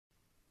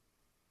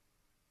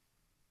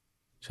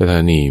สถา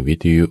นีวิ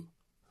ทยุ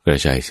กระ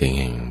จายเสียง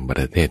แห่งป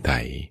ระเทศไท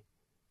ย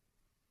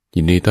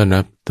ยินดีต้อน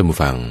รับท่านผู้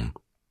ฟัง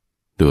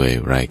ด้วย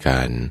รายกา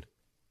ร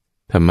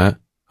ธรรม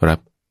รับ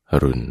อ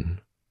รุณ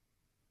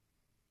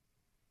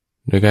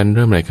โดยการเ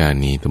ริ่มรายการ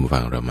นี้ท่านผู้ฟั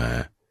งเรามา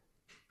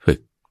ฝึก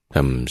ท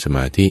ำสม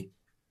าธิ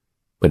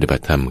ปฏิบั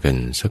ติธรรมกัน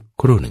สัก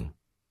ครู่หนึ่ง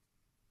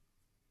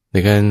ใน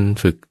การ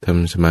ฝึกท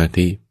ำสมา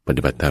ธิป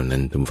ฏิบัติธรรมนั้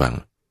นท่านผู้ฟัง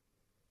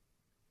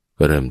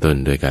ก็เริ่มต้น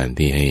โดยการ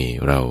ที่ให้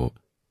เรา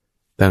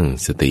ตั้ง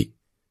สติ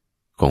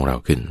ของเรา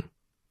ขึ้น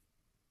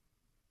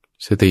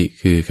สติ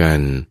คือกา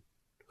ร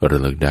ระ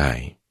ลึกได้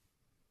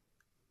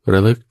ร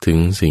ะลึกถึง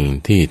สิ่ง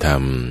ที่ท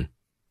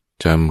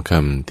ำจำค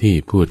ำที่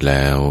พูดแ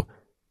ล้ว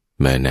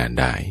แม้นาน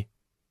ได้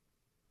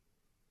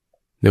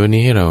ในวัน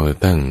นี้ให้เรา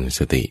ตั้งส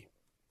ติ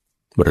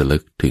ระลึ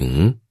กถึง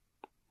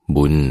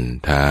บุญ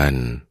ทาน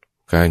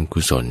การ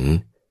กุศล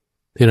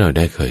ที่เราไ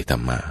ด้เคยท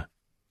ำมา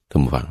ท่า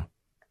นผู้ฟัง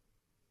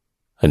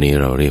อันนี้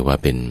เราเรียกว่า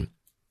เป็น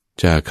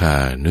จาคา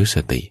นุส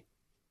ติ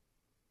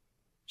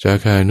จา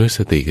คานุส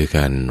ติคือก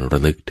ารระ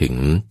ลึกถึง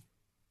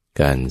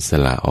การส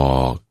ละอ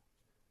อก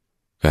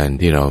การ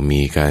ที่เรา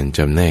มีการจ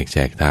ำแนกแจ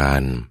กทา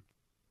น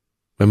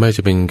ไม่ว่าจ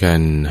ะเป็นกา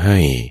รให้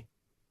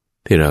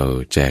ที่เรา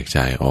แจก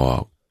จ่ายออ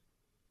ก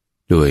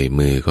ด้วย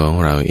มือของ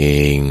เราเอ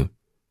ง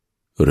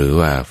หรือ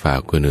ว่าฝาก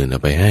คนอื่นเอา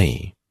ไปให้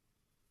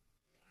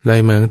ไล่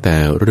มาตั้งแต่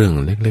เรื่อง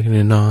เล็ก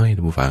ๆน้อยๆ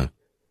ท่านผู้ฟัง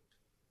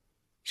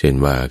เช่น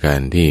ว่ากา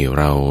รที่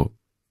เรา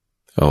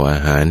เอาอา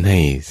หารให้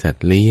สัต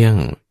ว์เลี้ยง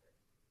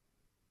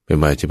ไม่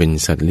ว่าจะเป็น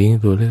สัตว์เลี้ยง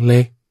ตัวเ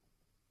ล็ก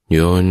ๆโย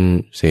น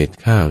เศษ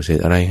ข้าวเศษ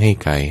อะไรให้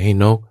ไก่ให้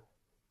นก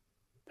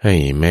ให้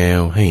แมว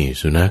ให้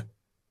สุนัข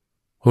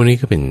พวกนี้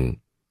ก็เป็น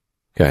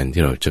การ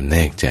ที่เราจำแน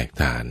กแจก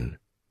ทาน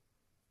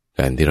ก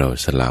ารที่เรา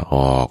สละอ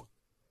อก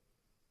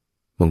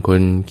บางค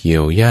นเกี่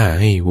ยวหญ้า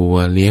ให้วัว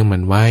เลี้ยงมั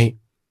นไว้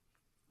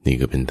นี่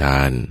ก็เป็นท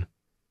าน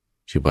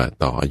ชื่อว่า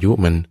ต่ออายุ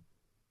มัน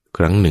ค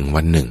รั้งหนึ่ง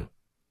วันหนึ่ง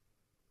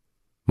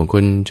บางค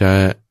นจะ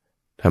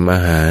ทำอา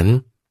หาร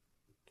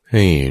ใ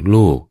ห้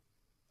ลูก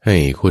ให้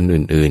คน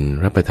อื่น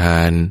ๆรับประทา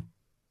น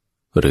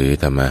หรือ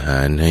ทำอาหา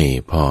รให้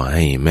พ่อใ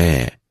ห้แม่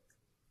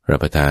รับ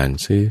ประทาน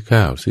ซื้อข้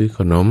าวซื้อข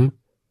นม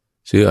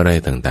ซื้ออะไร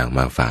ต่างๆม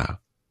าฝาก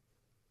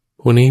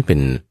พวกนี้เป็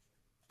น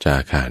จา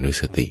คานุ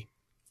สติ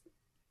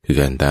คือ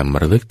การตาม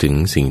ระลึกถึง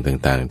สิ่ง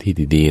ต่างๆที่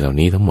ดีๆเหล่า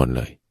นี้ทั้งหมดเ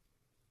ลย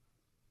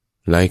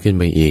ไล่ขึ้น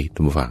ไปอีกท่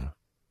านผู้ฟัง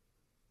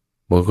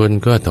บางคน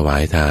ก็ถวา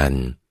ยทาน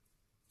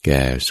แ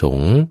ก่สง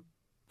ฆ์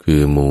คื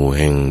อหมู่แ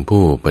ห่ง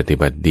ผู้ปฏิ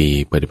บัติดี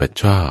ปฏิบัติ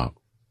ชอบ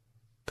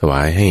ถว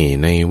ายให้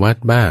ในวัด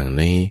บ้างใ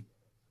น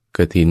ก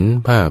ฐิน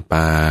ผ้า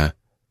ป่า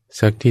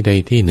สักที่ใด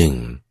ที่หนึ่ง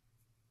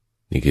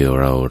นี่คือ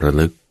เราระ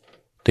ลึก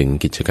ถึง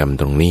กิจกรรม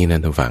ตรงนี้นะ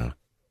ท่านฟัง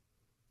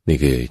นี่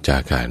คือจา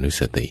คานุ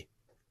สติ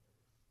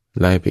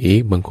ไล่ไปอี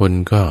กบางคน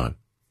ก็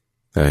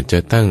อาจจะ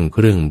ตั้งเค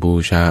รื่องบู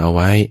ชาเอาไ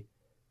ว้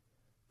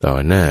ต่อ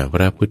หน้าพ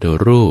ระพุทธ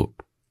รูป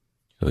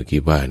คิ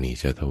ดว่านี่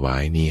จะถวา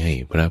ยนี่ให้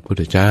พระพุท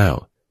ธเจ้า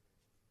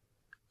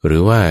หรื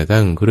อว่า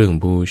ตั้งเครื่อง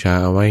บูชา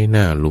เอาไว้ห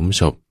น้าหลุม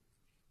ศพ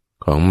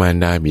ของมาร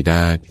ดาบิด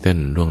าที่ท่าน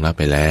ล่วงลับไ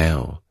ปแล้ว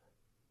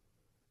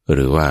ห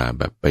รือว่าแ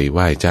บบไปไห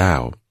ว้เจ้า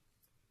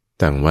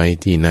ตั้งไว้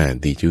ที่หน้า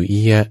ติจูเ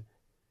อียะ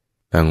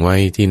ตั้งไว้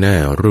ที่หน้า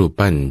รูป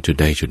ปั้นจุด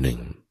ใดจุดหนึ่ง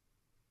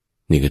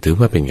นี่ก็ถือ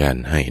ว่าเป็นการ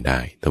ให้ได้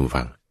ท่าน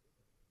ฟัง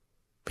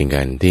เป็นก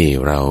ารที่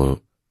เรา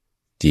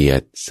เจีย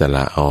ดสล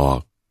ะออก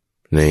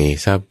ใน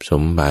ทรัพย์ส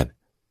มบัติ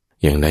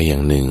อย่างใดอย่า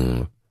งหนึ่ง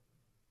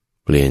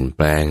เปลี่ยนแป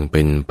ลงเ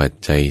ป็นปัจ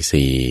จัย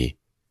สี่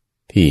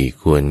ที่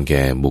ควรแ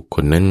ก่บุคค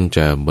ลนั้นจ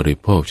ะบริ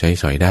โภคใช้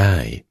สอยได้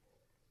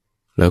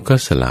แล้วก็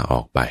สละอ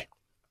อกไป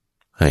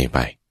ให้ไป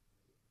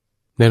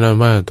แน่นอน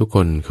ว่าทุกค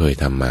นเคย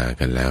ทำมา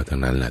กันแล้วทั้ง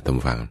นั้นแหละท่าน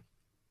ฟัง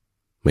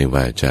ไม่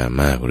ว่าจะ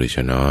มากหรือจ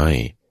ะน้อย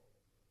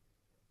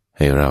ใ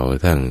ห้เรา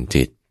ตั้ง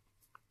จิต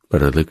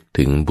ระลึก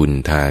ถึงบุญ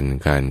ทาน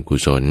การกุ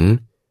ศล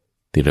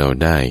ที่เรา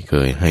ได้เค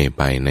ยให้ไ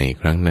ปใน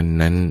ครั้ง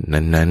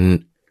นั้น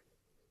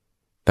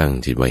ตั้ง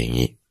จิตไว้อย่าง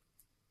นี้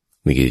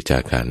นี่คือจา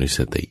คานุส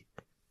ติ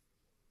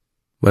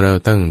เมื่อเรา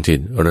ตั้งจิต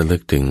ระลึ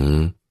กถึง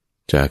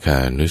จาคา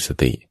นุส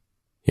ติ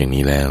อย่าง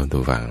นี้แล้วทุ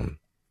กฝัง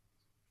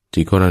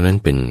จิตของเรานั้น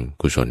เป็น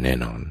กุศลแน่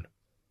นอน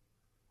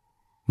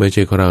เมื่อ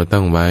จิตของเรา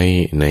ตั้งไว้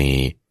ใน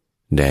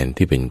แดน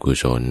ที่เป็นกุ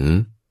ศล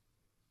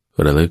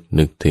ระลึก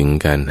นึกถึง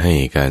การให้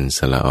การส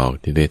ละออก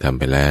ที่ได้ทำ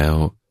ไปแล้ว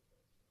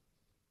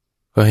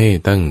ก็ให้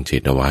ตั้งจิ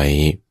ตเอาไว้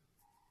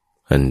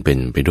อันเป็น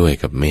ไปด้วย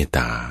กับเมตต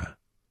า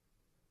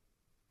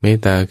เมต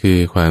ตาคือ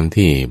ความ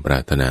ที่ปรา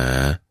รถนา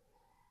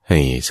ให้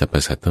สรรพ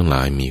สัตว์ทั้งหล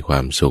ายมีควา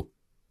มสุข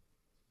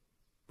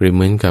เปรียบเห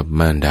มือนกับ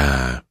มารดา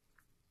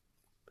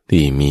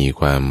ที่มี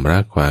ความรั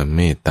กความเ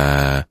มตตา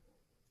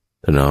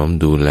ถนอม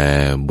ดูแล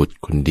บุตร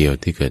คนเดียว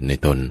ที่เกิดใน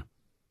ตน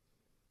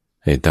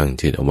ให้ตั้ง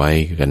จิตเอาไว้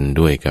กัน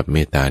ด้วยกับเม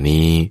ตตา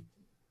นี้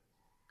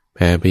แ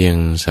ผ่ไปยัง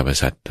สรรพ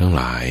สัตว์ทั้งห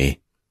ลาย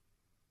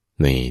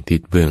ในทิ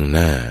ศเบื้องห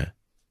น้า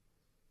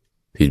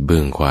ทิศเบื้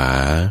องขวา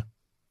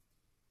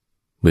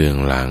เบื้อง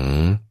หลัง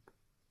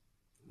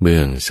เบื้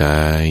องซ้า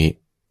ย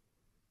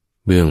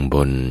เบื้องบ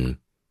น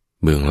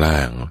เบื้องล่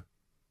าง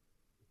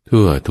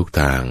ทั่วทุก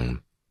ทาง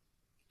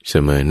เส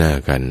มอหน้า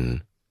กัน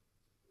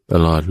ต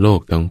ลอดโล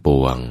กทั้งป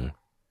วง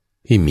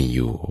ที่มีอ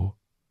ยู่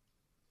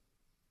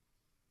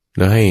แ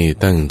ละให้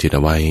ตั้งจิตเอ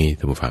าไว้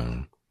ท่านผู้ฟัง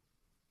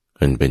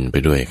มันเป็นไป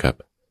ด้วยครับ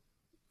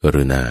ก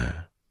รุณา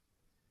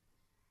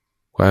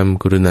ความ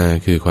กรุณา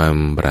คือความ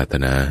ปรารถ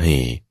นาให้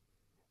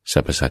สร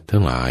รพสัตว์ทั้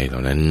งหลายเหล่า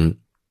นั้น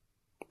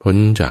พ้น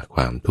จากค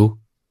วามทุกข์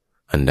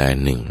อันใด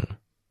หนึ่ง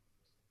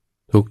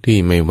ทุกข์ที่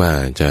ไม่ว่า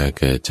จะ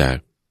เกิดจาก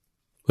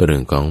เรื่อ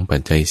งของปั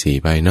จจัยสี่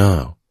ภายนอ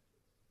ก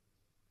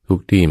ทุก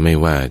ข์ที่ไม่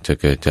ว่าจะ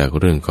เกิดจาก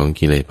เรื่องของ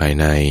กิเลสภาย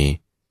ใน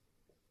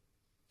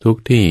ทุก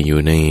ข์ที่อยู่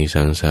ใน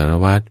สังสาร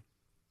วัฏ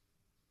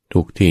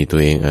ทุกข์ที่ตั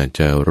วเองอาจ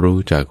จะรู้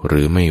จักห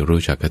รือไม่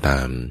รู้จักก็ต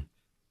าม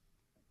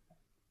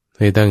ใ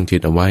ห้ตั้งจิ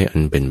ตเอาไว้อั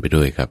นเป็นไป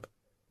ด้วยครับ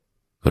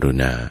กรุ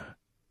ณา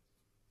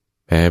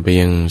แผ่ไป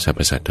ยังสรรพ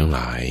สัตว์ทั้งหล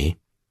าย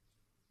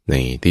ใน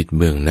ทิศเ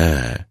บื้องหน้า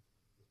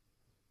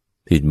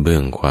ทิศเบื้อ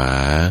งขวา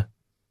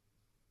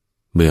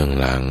เบื้อง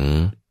หลัง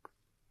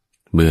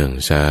เบื้อง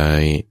ซ้า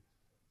ย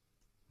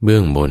เบื้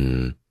องบน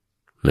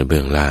และเบื้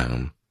องล่าง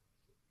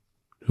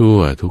ทั่ว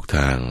ทุกท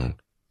าง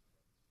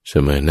เส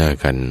มอหน้า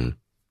กัน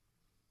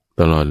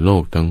ตลอดโล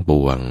กทั้งป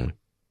วง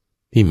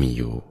ที่มีอ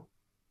ยู่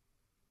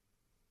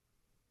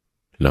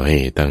เราให้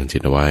ตั้งจิ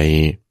ตไว้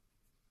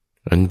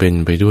อันเป็น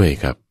ไปด้วย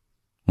กับ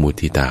มุ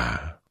ทิตา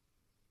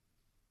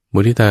มุ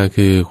ทิตา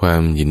คือควา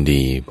มยิน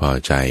ดีพอ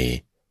ใจ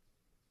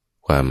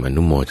ความอ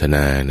นุโมทน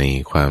าใน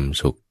ความ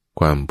สุข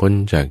ความพ้น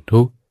จาก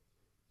ทุกข์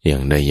อย่า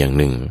งใดอย่าง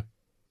หนึ่ง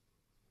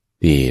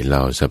ที่เร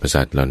าสรรพ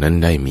สัตว์เหล่านั้น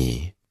ได้มี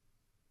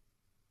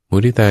มุ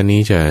ทิตา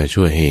นี้จะ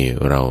ช่วยให้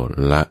เรา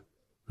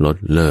ลด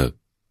เลิก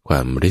ควา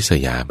มริษ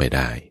ยาไปไ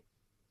ด้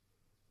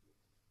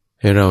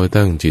ให้เรา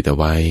ตั้งจิต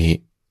ไว้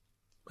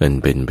มัน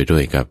เป็นไปด้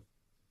วยกับ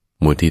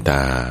มุทิต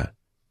า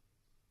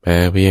แผ่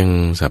ไปยัง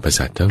สรรพ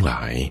สัตว์ทั้งหล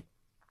าย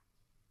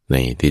ใน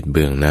ทิศเ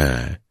บื้องหน้า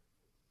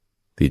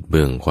ทิศเ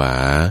บื้องขวา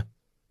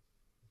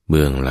เ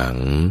บื้องหลัง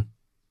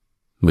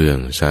เบื้อง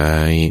ซ้า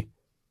ย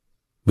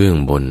เบื้อง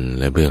บน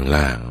และเบื้อง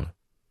ล่าง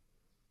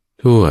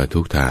ทั่วทุ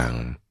กทาง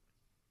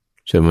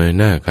เสมอ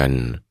หน้ากัน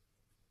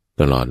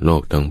ตลอดโล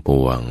กทั้งป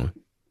วง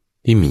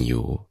ที่มีอ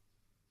ยู่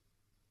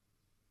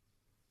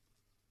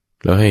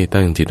แล้วให้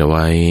ตั้งจิตเอาไ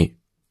ว้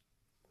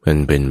มัน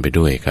เป็นไป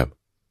ด้วยครับ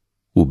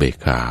อุเบก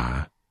ขา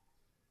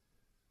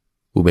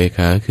อุเบกข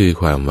าคือ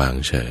ความวาง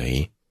เฉย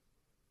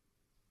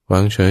วา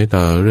งเฉย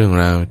ต่อเรื่อง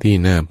ราวที่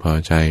น่าพอ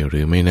ใจหรื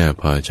อไม่น่า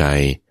พอใจ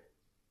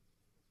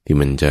ที่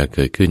มันจะเ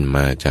กิดขึ้นม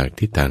าจาก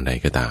ทิศทางใด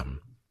ก็ตาม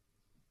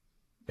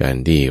การ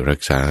ที่รั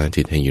กษา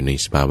จิตให้อยู่ใน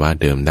สภาวะ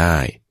เดิมได้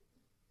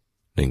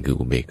นั่นคือ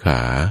อุเบกข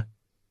า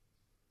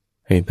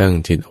ให้ตั้ง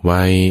จิตไ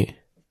ว้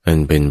อัน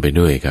เป็นไป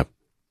ด้วยกับ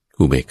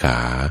อุเบกขา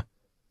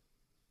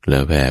แล้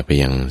วแผ่ไป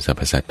ยังสรร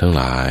พสัตว์ทั้ง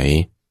หลาย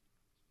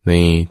ใน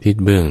ทิศ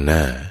เบื้องหน้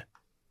า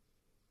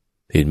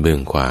ทิศเบื้อง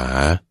ขวา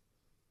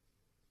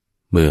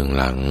เบื้อง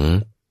หลัง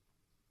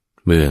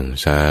เบื้อง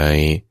ซ้าย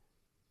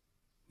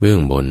เบื้อง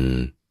บน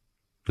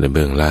และเ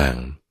บื้องล่าง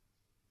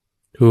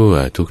ทั่ว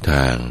ทุกท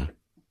าง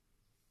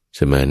เส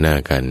มอหน้า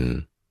กัน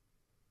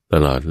ต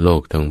ลอดโล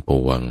กทั้งป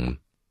วง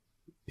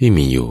ที่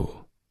มีอยู่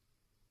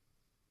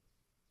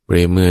เป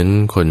รียบเหมือน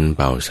คนเ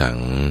ป่าสัง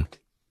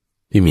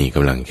ที่มีก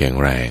ำลังแข็ง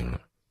แรง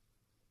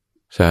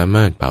สาม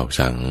ารถเป่า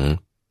สัง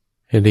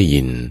ให้ได้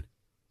ยิน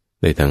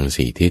ได้ทั้ง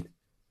สี่ทิศ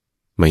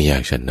ไม่ยา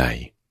กฉันใด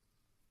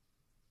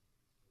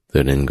ตั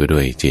วนั้นก็ด้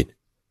วยจิต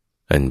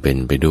อันเป็น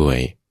ไปด้วย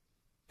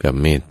กับ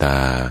เมตตา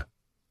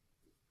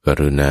ก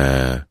รุณา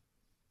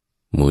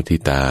มุทิ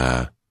ตา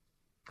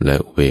และ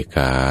อุเบกข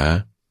า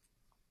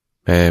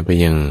แผ่ไป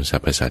ยังสร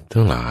รพสัตว์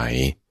ทั้งหลาย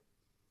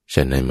ฉ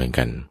ะนั้นเหมือน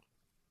กัน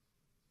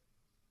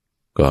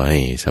ก็ให้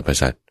สรรพ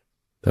สัตว์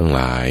ทั้งห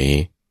ลาย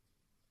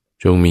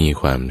จงมี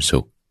ความสุ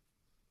ข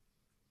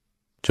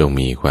จง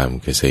มีความ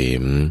เกษ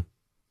ม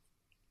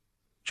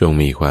จง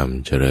มีความ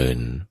เจริญ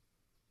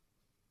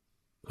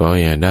ก็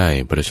อย่าได้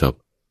ประสบ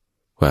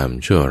ความ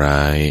ชั่วร้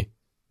าย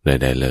ใ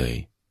ดๆเลย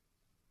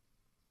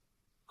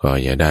ก็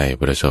อย่าได้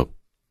ประสบ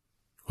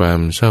ความ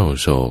เศร้า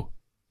โศก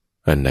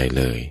อันใด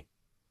เลย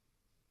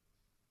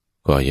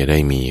ก็อย่าได้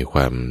มีคว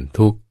าม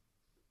ทุกข์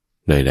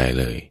ใดๆ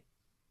เลย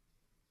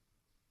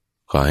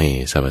ขอให้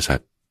สรรพสัต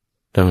ว์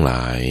ทั้งหล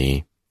าย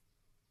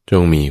จ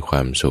งมีคว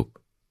ามสุข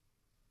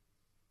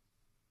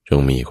จง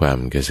มีความ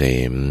เกษ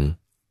ม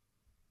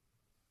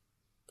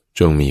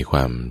จงมีคว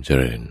ามเจ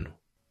ริญ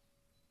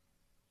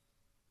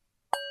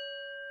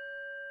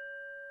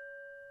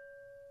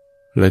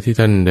และที่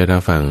ท่านได้รั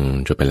บฟัง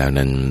จบไปแล้ว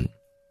นั้น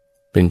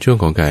เป็นช่วง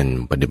ของการ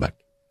ปฏิบัติ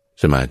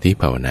สมาธิ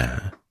ภาวนา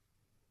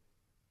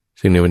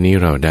ซึ่งในวันนี้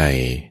เราได้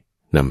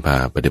นำพา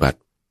ปฏิบัติ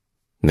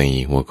ใน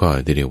หัวข้อ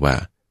ที่เรียกว่า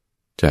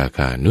จาค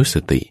านุส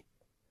ติ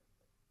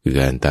คือ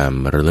การตาม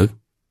ระลึก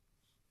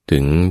ถึ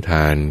งท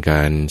านก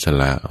ารส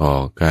ละออ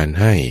กการ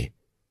ให้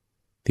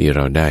ที่เร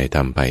าได้ท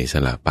ำไปส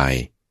ละไป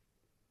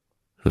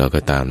แล้ว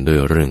ก็ตามด้วย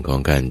เรื่องของ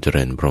การเจ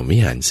ริญพรหมวิ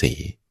หารสี่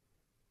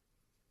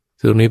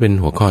ซึ่งนี้เป็น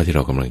หัวข้อที่เร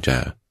ากำลังจะ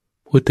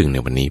พูดถึงใน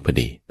วันนี้พอ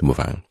ดีท่านผู้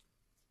ฟัง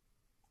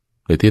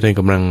หรือที่ท่าน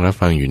กำลังรับ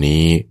ฟังอยู่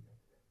นี้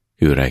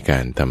คือรายกา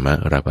รธรรม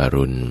รับอ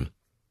รุณ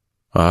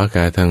ออกอาก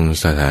าศทาง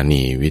สถา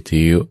นีวิท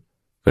ยุ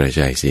กระ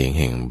จายเสียง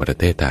แห่งประ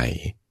เทศไทย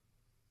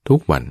ทุก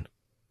วัน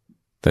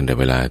ตั้งแต่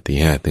เวลาตี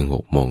 5 ถึง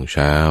 6 โมงเ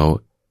ช้า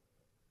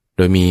โด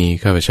ยมี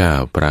ข้าพเจ้า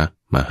พระ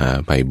มหา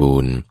ไพบู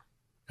ลย์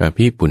อ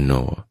ภิปุณโญ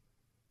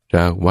จ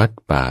ากวัด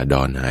ป่าด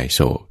อนหายโศ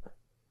ก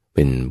เ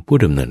ป็นผู้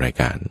ดำเนินราย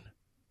การ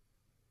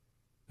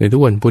ในทุ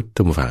กวันพุธ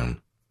ทุกฝั่ง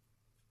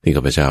ที่ข้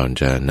าพเจ้า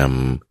จะน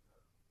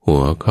ำหั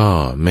วข้อ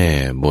แม่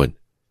บท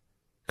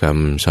ค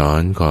ำสอ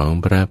นของ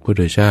พระพุท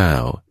ธเจ้า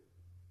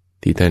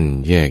ที่ท่าน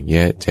แยกแย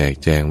ะแจก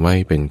แจงไว้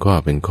เป็นข้อ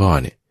เป็นข้อ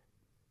เนี่ย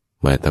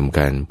มาทำก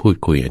ารพูด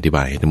คุยอธิบ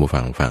ายให้ท่านผู้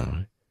ฟังฟัง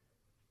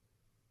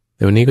แ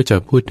ต่วันนี้ก็จะ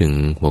พูดถึง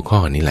หัวข้อ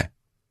นี้แหละ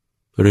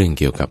เรื่อง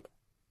เกี่ยวกับ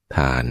ท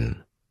าน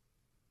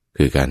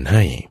คือการใ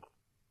ห้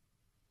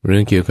เรื่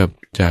องเกี่ยวกับ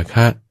จาค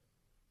ะ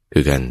คื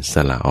อการส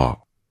ละออก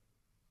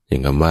อย่า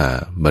งคำว่า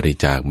บริ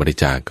จา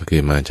คก็คื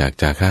อมาจาก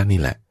จาคะนี่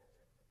แหละ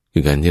คื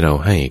อการที่เรา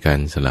ให้การ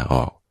สละอ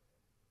อก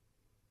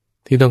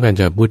ที่ต้องการ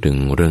จะพูดถึง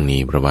เรื่อง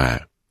นี้เพราะว่า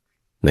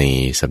ใน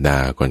สัปดา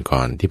ห์ก่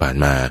อนๆที่ผ่าน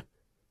มา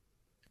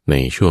ใน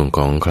ช่วงข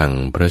องคลัง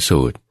พระ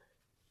สูตร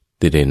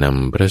ที่ได้น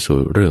ำพระสู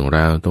ตรเรื่องร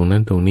าวตรงนั้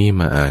นตรงนี้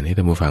มาอ่านให้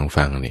ท่านผู้ฟัง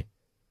ฟังเนี่ย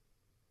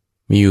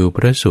มีอยู่พ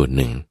ระสูตรห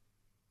นึ่ง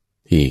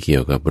ที่เกี่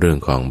ยวกับเรื่อง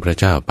ของพระ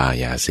เจ้าปา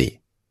ยาสิ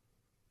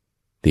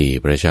ที่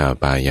พระเจ้า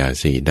ปายา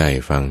สิได้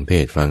ฟังเท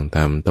ศน์ฟังธ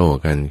รรมโต้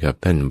กันกับ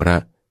ท่านพระ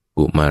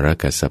กุมาร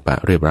กัสสปะ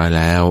เรียบร้อย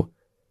แล้ว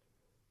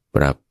ป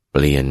รับเป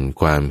ลี่ยน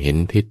ความเห็น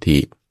ทิฏฐิ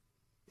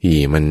ที่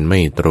มันไม่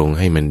ตรงใ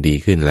ห้มันดี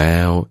ขึ้นแล้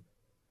ว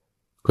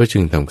ก็จึ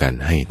งทำการ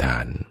ให้ทา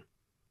น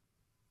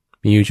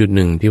มีอยู่จุดห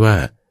นึ่งที่ว่า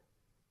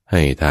ใ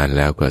ห้ทานแ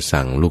ล้วก็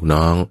สั่งลูก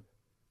น้อง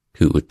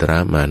คืออุตร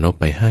มานพ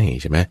ไปให้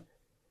ใช่ไหม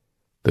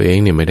ตัวเอง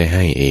เนี่ยไม่ได้ใ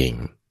ห้เอง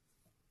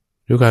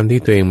ด้วยความที่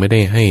ตัวเองไม่ไ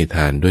ด้ให้ท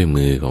านด้วย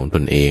มือของต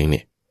นเองเ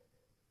นี่ย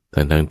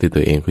ทั้งที่ตั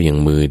วเองก็ยัง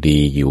มือดี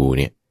อยู่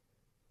เนี่ย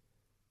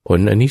ผล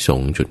อานิส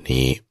งส์จุด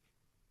นี้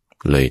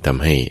เลยท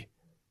ำให้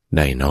ไ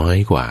ด้น้อย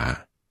กว่า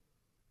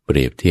เป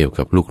รียบเทียบ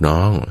กับลูกน้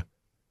อง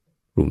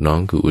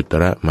คืออุต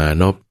รมา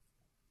นพ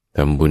ท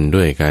ำบุญ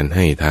ด้วยการใ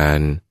ห้ทาน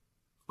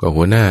ก็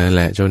หัวหน้านั่นแ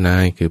หละเจ้านา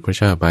ยคือพระเ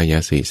จ้าปายา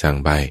สิสั่ง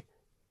ไป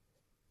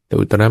แต่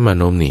อุตรมา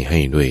นพนี่ให้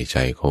ด้วยใจ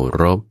เคา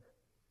รพ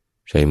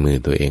ใช้มือ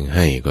ตัวเองใ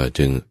ห้ก็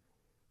จึง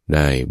ไ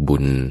ด้บุ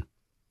ญ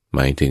หม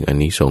ายถึงอา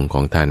นิสงส์ข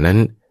องทานนั้น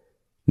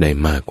ได้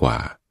มากกว่า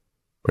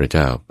พระเ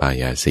จ้าปา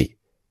ยาสิ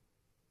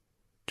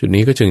จุด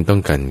นี้ก็จึงต้อ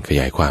งการข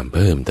ยายความเ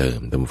พิ่มเติม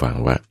ตามฟัง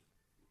ว่า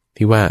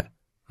ที่ว่า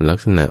ลัก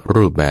ษณะ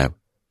รูปแบบ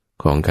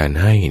ของการ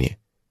ให้เนี่ย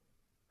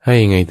ให้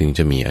ยังไงถึงจ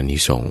ะมีอานิ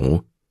สงส์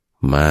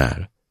มาก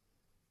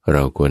เร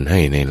าควรให้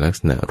ในลัก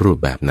ษณะรูป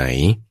แบบไหน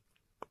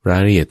รา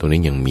ยละเอียดตรง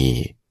นี้ยังมี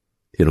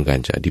ที่ต้องการ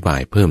จะอธิบา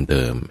ยเพิ่มเ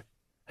ติม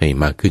ให้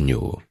มากขึ้นอ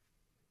ยู่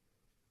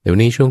เดี๋ยว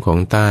นี้ช่วงของ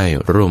ใต้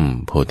ร่ม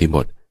โพธิบ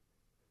ท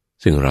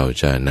ซึ่งเรา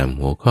จะนำ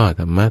หัวข้อ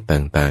ธรรมะ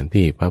ต่างๆ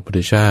ที่พระพุทธ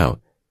เจ้า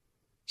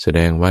แสด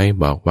งไว้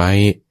บอกไว้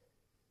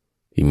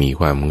ที่มี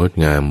ความงด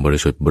งามบริ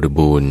สุทธิ์บริ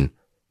บูรณ์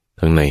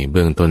ทั้งในเ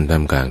บื้องต้นท่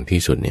ามกลาง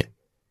ที่สุดเนี่ย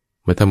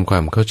มาทำควา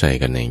มเข้าใจ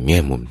กันในแง่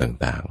มุม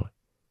ต่าง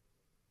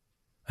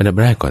ๆอันดับ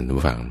แรกก่อนทุ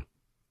กฝั่ง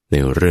ใน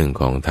เรื่อง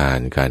ของทาน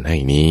การให้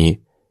นี้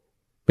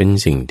เป็น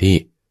สิ่งที่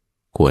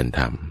ควร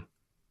ท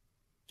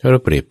ำถ้าเรา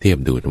เปรียบเทียบ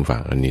ดูทุกฝั่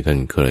งอันนี้ท่าน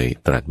เคย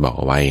ตรัสบอก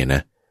ไว้น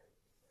ะ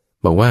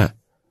บอกว่า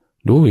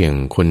ดูอย่าง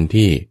คน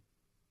ที่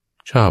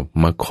ชอบ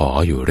มาขอ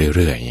อยู่เ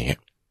รื่อยๆอย่างเงี้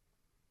ย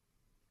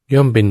ย่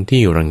อมเป็น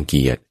ที่รังเ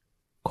กียจ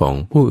ของ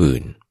ผู้อื่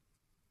น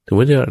ถือ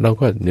ว่าเรา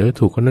ก็เดี๋ยว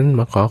ถูกคนนั้น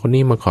มาขอคน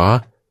นี้มาขอ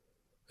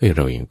เ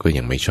ราเองก็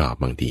ยังไม่ชอบ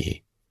บางที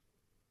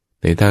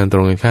ในทางตร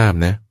งกันข้าม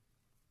นะ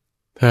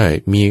ถ้า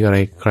มีอะไร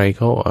ใครเ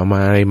ขาเอามา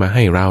อะไรมาใ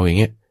ห้เราอย่าง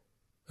เงี้ย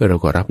เรา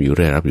ก็รับอยู่เ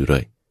รื่อยเร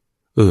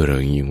า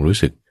ยังรู้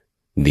สึก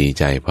ดี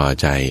ใจพอ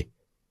ใจ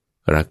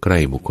รักใคร่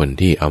บุคคล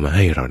ที่เอามาใ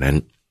ห้เรานั้น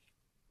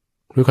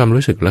ด้วยความ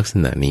รู้สึกลักษ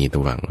ณะนี้ตั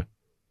ววัง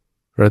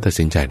เราตัด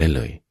สินใจได้เ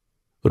ลย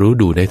รู้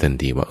ดูได้ทัน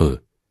ทีว่า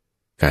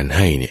การใ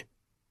ห้เนี่ย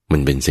มั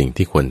นเป็นสิ่ง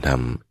ที่ควรท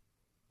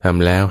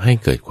ำแล้วให้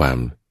เกิดความ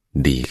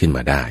ดีขึ้นม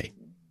าได้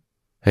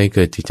ให้เ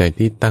กิดจิตใจ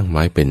ที่ตั้งไ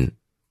ว้เป็น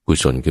กุ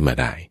ศลขึ้นมา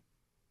ได้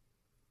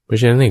เพราะ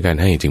ฉะนั้นในการ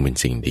ให้จึงเป็น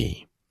สิ่งดี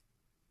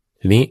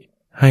ทีนี้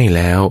ให้แ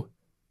ล้ว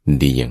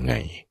ดียังไง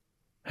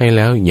ให้แ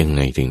ล้วยังไ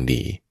งจึง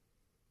ดี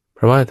เพ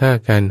ราะว่าถ้า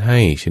การให้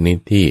ชนิด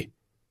ที่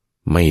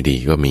ไม่ดี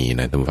ก็มี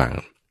นะท่านฟัง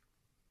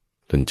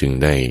ตนจึง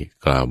ได้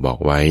กล่าวบอก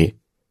ไว้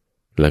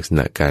ลักษณ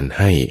ะการใ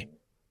ห้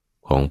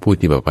ของผู้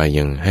ที่บอกว่า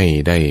ยังให้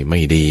ได้ไม่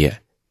ดี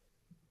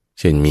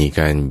เช่นมี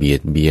การเบีย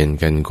ดเบียน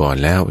กันก่อน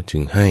แล้วจึ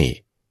งให้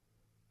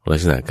ลัก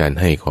ษณะการ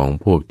ให้ของ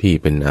พวกที่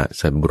เป็นอ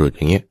สัตบุรุษอ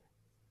ย่างเงี้ย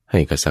ให้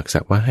กระสั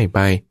กว่าให้ไป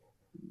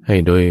ให้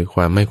โดยค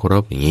วามไม่เคาร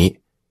พอย่างนี้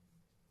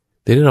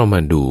แต่ถ้าเราม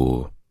าดู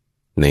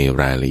ใน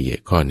รายละเอียด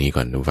ข้อนี้ก่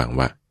อนดูฟัง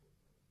ว่า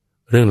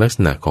เรื่องลักษ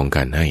ณะของก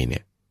ารให้เนี่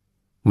ย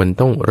มัน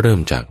ต้องเริ่ม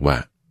จากว่า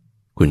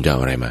คุณจะเอา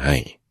อะไรมาให้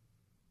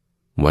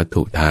วัต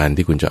ถุทาน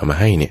ที่คุณจะเอามา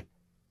ให้เนี่ย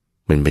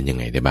มันเป็นยัง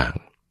ไงได้บ้าง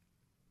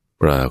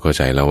เราเข้าใ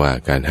จแล้วว่า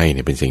การให้เ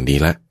นี่ยเป็นสิ่งดี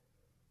ละ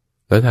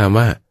แล้วถาม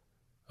ว่า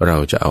เรา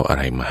จะเอาอะไ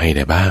รมาให้ไ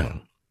ด้บ้าง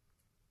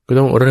ก็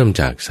ต้องเริ่ม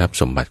จากทรัพย์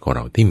สมบัติของเร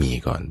าที่มี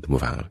ก่อนท่าน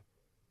ผู้ฟัง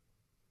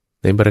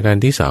ในประการ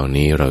ที่สอง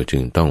นี้เราจึ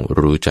งต้อง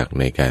รู้จัก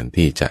ในการ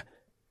ที่จะ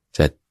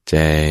จัดแจ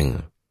ง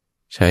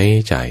ใช้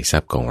จ่ายทรั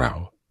พย์ของเรา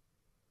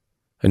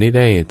อันนี้ไ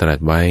ด้ตรัส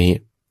ไว้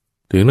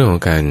ถึงเรื่องขอ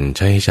งการใ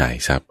ช้จ่าย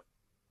ทรัพย์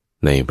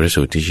ในพระ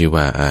สูตรที่ชื่อ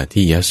ว่าอา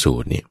ทิยสู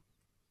ตรเนี่ย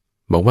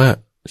บอกว่า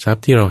ทรัพ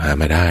ย์ที่เราหา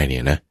มาได้เนี่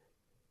ยนะ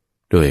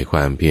โดยคว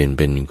ามเพียรเ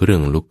ป็นเครื่อ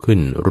งลุกขึ้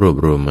นรวบ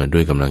รวมมาด้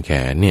วยกำลังแข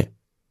นเนี่ย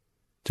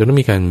จะต้อง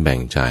มีการแบ่ง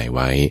จ่ายไ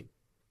ว้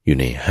อยู่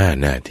ใน5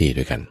หน้าที่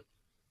ด้วยกัน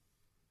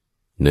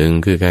หนึ่ง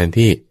คือการ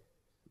ที่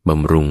บ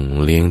ำรุง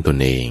เลี้ยงตน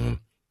เอง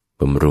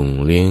บำรุง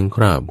เลี้ยงค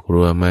รอบครั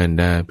วมาร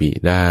ดาบิ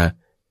ดา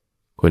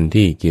คน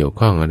ที่เกี่ยว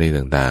ข้องอะไร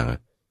ต่าง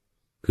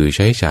ๆคือใ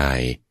ช้จ่าย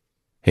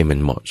ให้มัน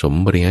เหมาะสม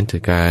บริหารจั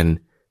ดการ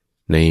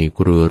ในค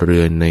รัวเรื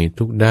อนใน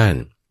ทุกด้าน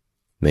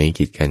ใน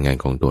กิจการงาน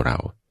ของตัวเรา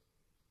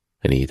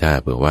อันนี้ถ้า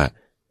เผื่อว่า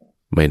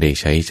ไม่ได้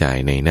ใช้จ่าย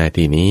ในหน้า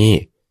ที่นี้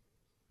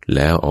แ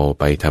ล้วเอา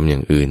ไปทำอย่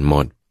างอื่นหม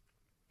ด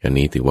อัน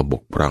นี้ถือว่าบ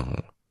กพร่อง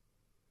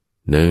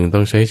หนึ่งต้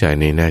องใช้จ่าย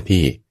ในหน้า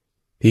ที่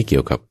ที่เกี่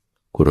ยวกับ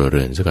ครัวเ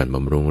รือนซะก่อนบ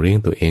ำรุงเลี้ยง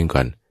ตัวเองก่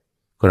อน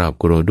ครอบ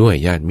ครัวด้วย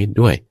ญาติมิตร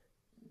ด้วย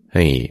ใ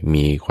ห้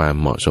มีความ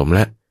เหมาะสมแล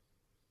ะ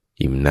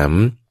อิ่มหน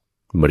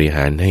ำบริห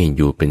ารให้อ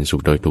ยู่เป็นสุ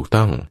ขโดยถูก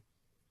ต้อง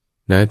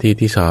หน้าที่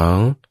ที่สอง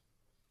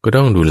ก็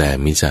ต้องดูแล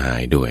มิตรสหา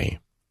ยด้วย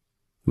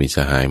มิตรส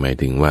หายหมาย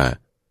ถึงว่า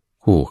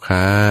คู่ค้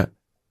า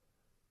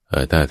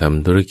ถ้าท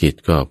ำธุรกิจ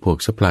ก็พวก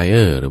ซัพพลายเอ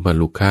อร์หรือว่า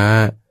ลูกค้า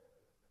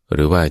ห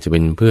รือว่าจะเป็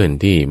นเพื่อน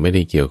ที่ไม่ไ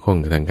ด้เกี่ยวข้อง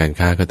กับทางการ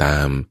ค้าก็ตา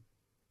ม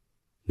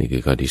นี่คื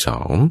อข้อที่สอ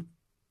ง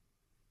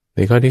ใน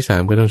ข้อที่สา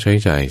มก็ต้องใช้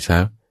จ่ายทรั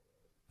พย์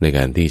ในก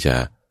ารที่จะ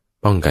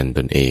ป้องกันต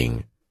นเอง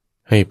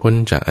ให้พ้น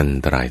จากอัน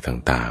ตราย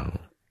ต่าง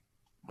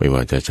ๆไม่ว่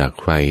าจะจาก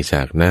ไฟจ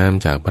ากน้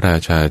ำจากพระรา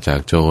ชาจา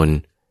กโจร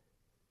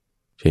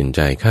เช่น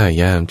จ่ายค่า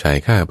ยามจ่าย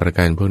ค่าประ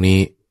กันพวกนี้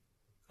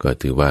ก็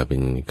ถือว่าเป็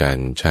นการ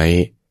ใช้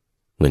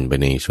เงินไป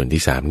ในส่วน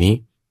ที่สามนี้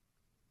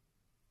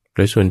โด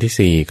ยส่วนที่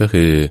สี่ก็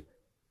คือ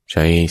ใ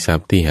ช้ทรัพ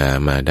ย์ที่หา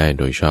มาได้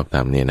โดยชอบธร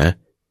รมเนี่ยนะ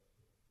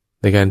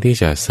ในการที่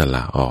จะสล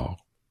ะออก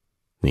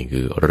นี่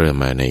คือเริ่ม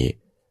มาใน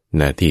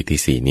หน้าที่ที่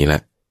สี่นี้ล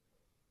ะ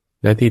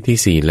หน้าที่ที่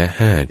สี่และ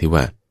ห้าที่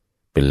ว่า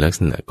เป็นลักษ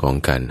ณะของ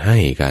การให้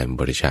การ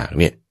บริจาค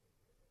เนี่ย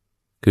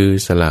คือ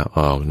สละอ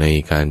อกใน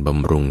การบ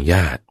ำรุงญ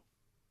าติ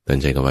ตั้ง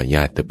ใจกับว่าญ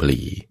าติปลี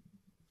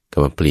ค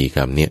ำว่าปลีค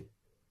ำเนี่ย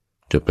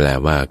จะแปล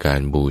ว่ากา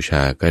รบูช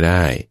าก็ไ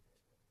ด้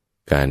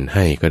การใ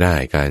ห้ก็ได้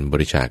การบ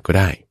ริจาคก็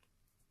ได้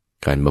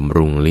การบำ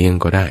รุงเลี้ยง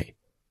ก็ได้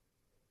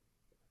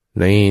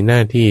ในหน้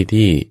าที่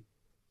ที่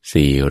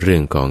สี่เรื่อ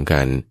งของก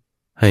าร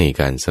ให้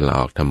การสละอ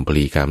อกทำป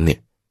ลีกรรมเนี่ย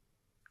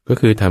ก็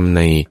คือทำใ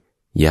น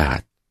ญา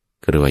ติ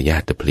ก็เรียกว่าญา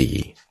ติปลี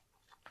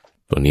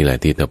ตรงนี้แหละ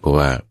ที่ถ้าเพราะ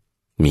ว่า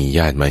มีญ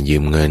าติมายื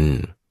มเงิน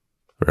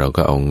เรา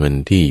ก็เอาเงิน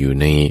ที่อยู่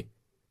ใน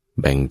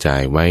แบ่งจ่า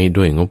ยไว้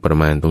ด้วยงบประ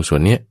มาณตรงส่ว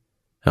นเนี้ย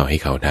เอาให้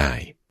เขาได้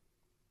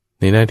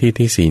ในหน้าที่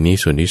ที่สี่นี้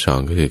ส่วนที่สอง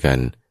ก็คือการ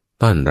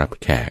ต้อนรับ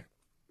แขก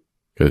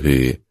ก็คื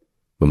อ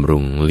บำรุ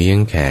งเลี้ยง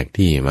แขก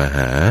ที่มาห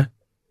า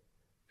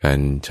การ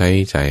ใช้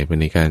จ่ายไป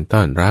ในการต้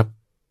อนรับ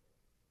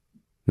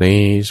ใน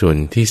ส่วน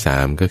ที่สา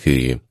มก็คื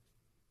อ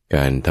ก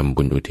ารทำ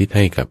บุญอุทิศใ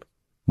ห้กับ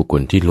บุคค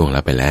ลที่ล่วง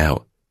ลับไปแล้ว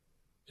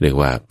เรียก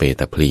ว่าเป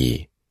ตพลี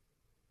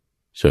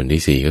ส่วน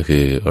ที่สี่ก็คื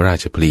อรา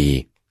ชพลี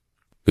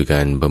คือก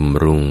ารบ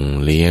ำรุง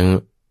เลี้ยง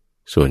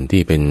ส่วน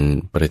ที่เป็น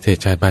ประเทศ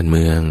ชาติบ้านเ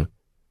มือง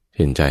เ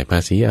ช่นจ่ายภา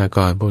ษีอาก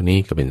รพวกนี้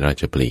ก็เป็นรา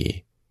ชพลี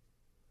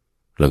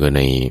แล้วก็ใ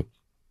น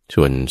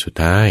ส่วนสุด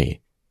ท้าย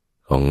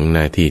ของห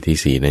น้าที่ที่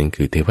สี่นั้น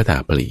คือเทวดา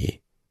พลี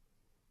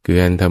คือ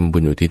การทำบุ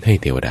ญอุทิศให้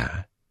เทวดา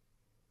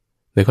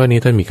ในข้อนี้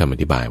ท่านมีคำอ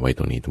ธิบายไว้ต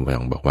รงนี้ท่าน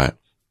บอกว่า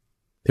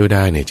เทวด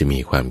าเนี่ยจะมี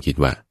ความคิด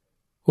ว่า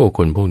โอ้ค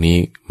นพวกนี้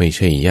ไม่ใ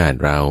ช่ญาติ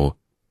เรา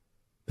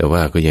แต่ว่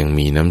าก็ยัง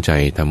มีน้ำใจ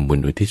ทำบุญ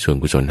อุทิศส่วน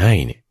กุศลให้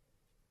เนี่ย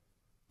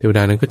เทวด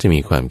านั้นก็จะมี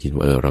ความคิด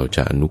ว่าเราจ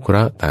ะอนุเคร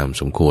าะห์ตาม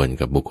สมควร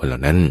กับบุคคลเหล่า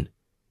นั้น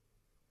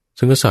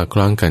ซึ่งก็สอดค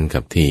ล้องกันกั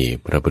บที่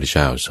พระพุทธเ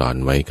จ้าสอน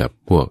ไว้กับ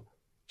พวก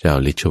เจ้า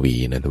ลิชวี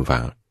นะท่านฟั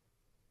ง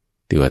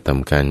ที่ว่าท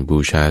ำการบู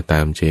ชาตา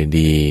มเจ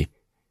ดีย์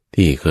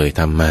ที่เคย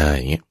ทำมาอ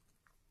ย่างเงี้ย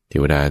เท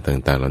วดา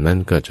ต่างๆเหล่านั้น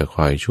ก็จะค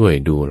อยช่วย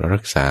ดูรั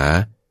กษา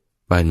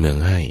บ้านเมือง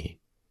ให้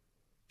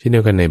เช่นเดี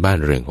ยวกันในบ้าน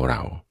เรือนของเร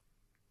า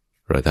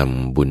ท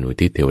ำบุญอุ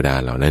ทิศเทวดา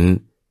เหล่านั้น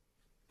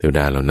เทว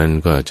ดาเหล่านั้น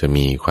ก็จะ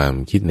มีความ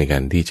คิดในกา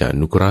รที่จะอ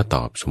นุเคราะห์ต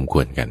อบสมค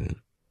วรกัน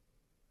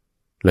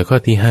แล้วข้อ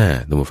ที่ห้า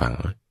ท่านผู้ฟัง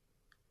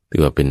ถื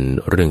อว่าเป็น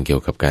เรื่องเกี่ย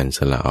วกับการส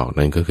ละออก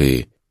นั่นก็คือ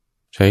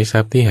ใช้ทรั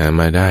พย์ที่หา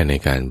มาได้ใน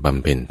การบ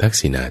ำเพ็ญทัก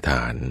ษิณาท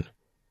าน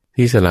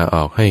ที่สละอ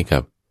อกให้กั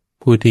บ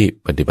ผู้ที่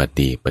ปฏิบัติ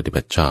ดีปฏิ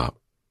บัติชอบ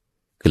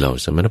คือเหล่า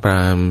สมณพร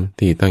าหมณ์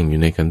ที่ตั้งอยู่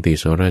ในคันติ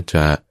โสรจ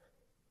ะ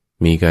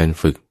มีการ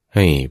ฝึกใ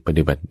ห้ป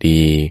ฏิบัติ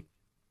ดี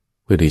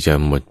เพื่อที่จะ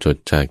หมดจด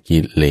จากกิ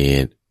เล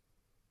ส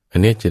อัน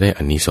นี้จะได้อ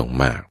านิสงส์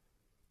มาก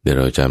เดี๋ยว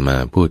เราจะมา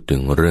พูดถึ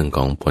งเรื่องข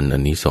องผลอา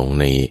นิสงส์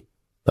ใน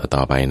ต่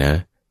อไปนะ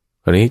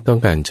คราวนี้ต้อง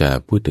การจะ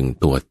พูดถึง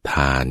ตัวท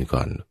านก่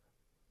อน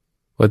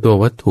ว่าตัว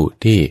วัตถุ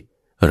ที่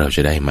เราจ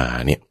ะได้มา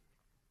เนี่ย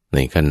ใน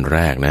ขั้นแร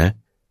กนะ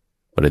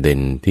ประเด็น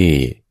ที่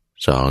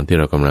สองที่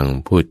เรากำลัง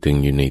พูดถึง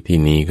อยู่ในที่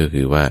นี้ก็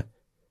คือว่า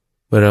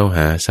เมื่อเราห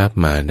าทรัพย์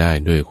มาได้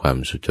ด้วยความ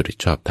สุจริต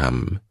ชอบธรรม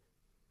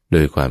โด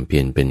ยความเพี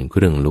ยรเป็นเค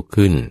รื่องลุก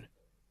ขึ้น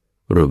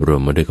รวบรว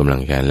มมาด้วยกำลั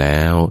งการแ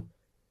ล้ว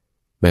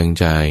แบ่ง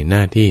จ่ายหน้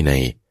าที่ใน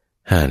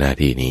5หน้า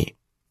ที่นี้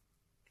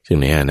ซึ่ง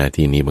ใน5หน้า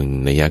ที่นี้บาง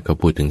นัยยะก็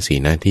พูดถึง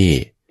4หน้าที่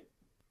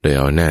โดยเ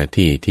อาหน้า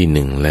ที่ที่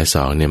1และ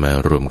2เนี่ยมา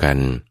รวมกัน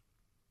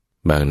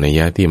บางนัยย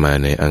ะที่มา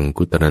ในอัง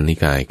คุตรนิ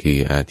กายคือ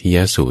อาทิย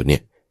สูตรเนี่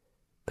ย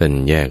ท่าน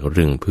แยกเ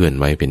รื่องเพื่อน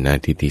ไว้เป็นหน้า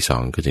ที่ที่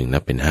2ก็จึงนั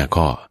บเป็น5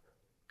ข้อ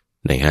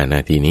ใน5หน้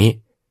าที่นี้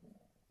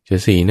จะ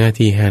4หน้า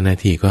ที่5หน้า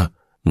ที่ก็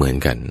เหมือน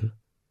กัน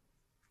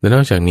และน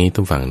อกจากนี้ต้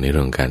องฟังในเ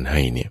รื่องการใ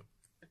ห้เนี่ย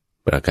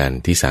ประการ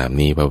ที่3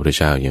นี้พระพุทธ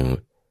เจ้ายัง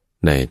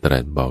ได้ตรั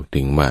สบอก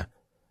ถึงว่า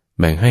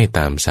แบ่งให้ต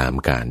าม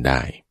3การไ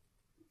ด้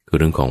คือ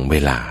เรื่องของเว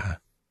ลา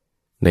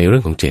ในเรื่อ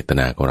งของเจต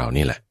นาของเรา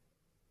นี่แหละ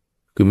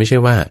คือไม่ใช่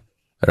ว่า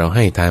เราใ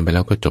ห้ทานไปแ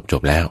ล้วก็จ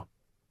บแล้ว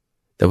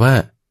แต่ว่า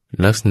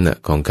ลักษณะ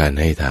ของการ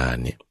ให้ทาน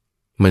เนี่ย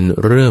มัน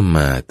เริ่ม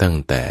มาตั้ง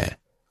แต่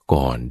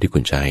ก่อนที่คุ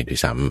ณจะให้ด้วย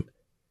ซ้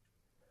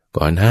ำ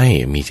ก่อนให้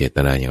มีเจต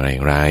นาอย่าง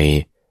ไร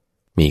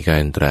มีกา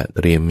รเต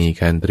รียมมี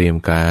การเตรียม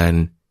การ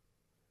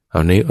เอ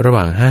าในระห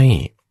ว่างให้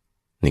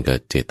นี่ก็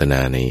เจตนา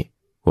ใน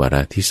วาร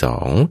ะที่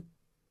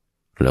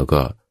2แล้ว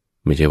ก็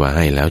ไม่ใช่ว่าใ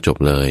ห้แล้วจบ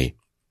เลย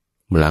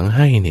หลังใ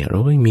ห้เนี่ยเรา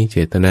ไม่มีเจ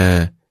ตนา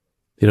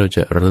ที่เราจ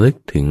ะระลึก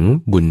ถึง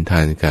บุญท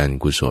านการ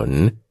กุศล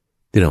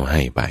ที่เราใ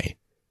ห้ไป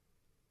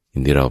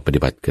ที่เราปฏิ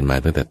บัติกันมา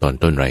ตั้งแต่ตอน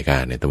ต้นรายกา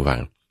รในตำวั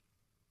ง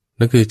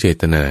นั่นคือเจ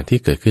ตนาที่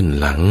เกิดขึ้น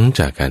หลัง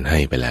จากการให้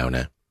ไปแล้วน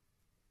ะ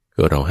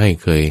ก็เรา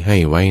เคยให้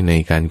ไว้ใน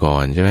การก่อ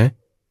นใช่ไหม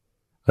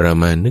เรา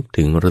มานึก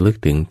ถึงระลึก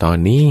ถึงตอน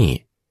นี้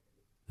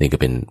นี่ก็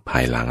เป็นภา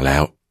ยหลังแล้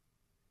ว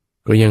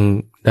ก็ยัง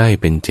ได้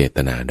เป็นเจต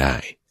นาไ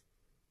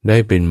ด้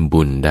เป็น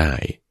บุญได้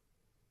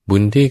บุ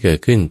ญที่เกิด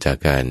ขึ้นจาก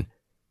การ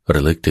ร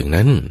ะลึกถึง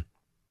นั้น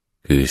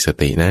คือส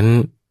ตินั้น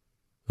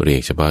เรีย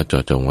กเฉพาะเจา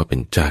ะจงว่าเป็น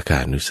จาคา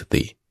นุส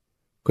ติ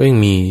ก็ยัง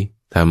มี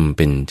ทำเ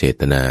ป็นเจ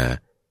ตนา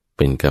เ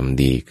ป็นกรรม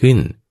ดีขึ้น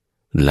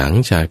หลัง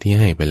จากที่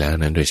ให้ไปแล้ว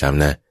นั้นโดยซ้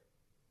ำนะ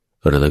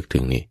ระลึกถึ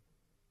งนี่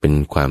เป็น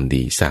ความ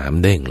ดี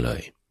3เด้งเล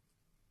ย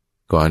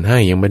ก่อนให้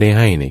ยังไม่ได้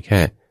ให้เนี่ยแ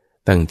ค่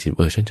ตั้งจิต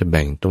ฉันจะแ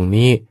บ่งตรง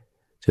นี้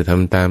จะท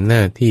ำตามหน้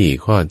าที่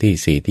ข้อ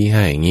ที่4ที่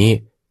5อย่างนี้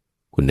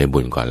คุณได้บุ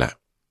ญก่อนละ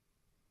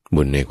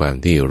บุญในความ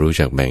ที่รู้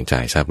จักแบ่งจ่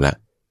ายทรัพย์ละ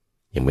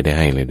ยังไม่ได้ใ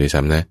ห้เลยด้วย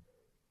ซ้ำนะ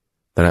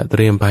เต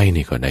รียมไป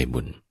นี่ก็ได้บุ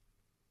ญ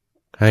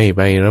ให้ไป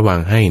ระหว่า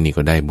งให้นี่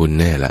ก็ได้บุญ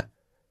แน่ละ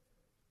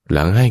ห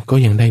ลังให้ก็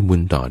ยังได้บุ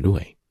ญต่อด้ว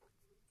ย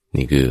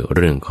นี่คือเ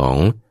รื่องของ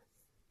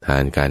ทา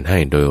นการให้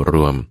โดยร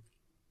วม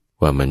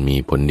ว่ามันมี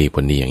ผล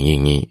ดีอย่าง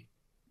นี้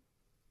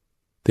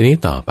ทีนี้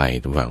ต่อไป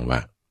ทุกฝั่งว่า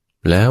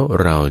แล้ว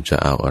เราจะ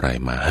เอาอะไร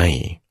มาให้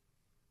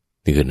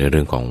นี่คือในเ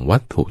รื่องของวั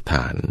ตถุท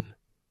าน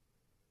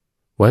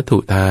วัตถุ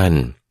ทาน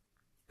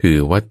คือ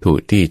วัตถุ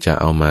ที่จะ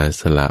เอามา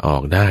สละออ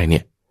กได้เนี่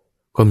ย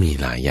ก็มี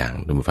หลายอย่าง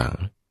ทุกฝั่ง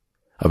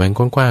เอาแบ่งก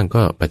ว้างๆ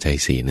ก็ปัจจัย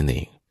4นั่นเอ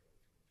ง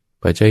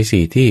ปัจจัย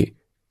4ที่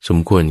สม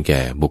ควรแ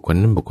ก่บุคค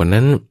ล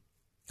นั้น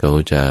เขา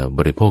จะบ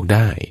ริโภคไ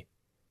ด้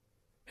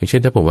อย่างเช่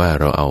นถ้าผมว่า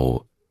เราเอา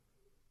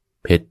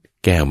เพชร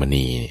แก้วม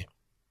ณี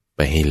ไป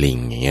ให้ลิง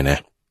อย่างเงี้ยนะ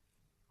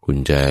คุณ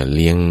จะเ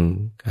ลี้ยง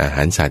อาห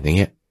ารสัตว์อย่างเ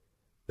งี้ย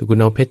แต่คุณ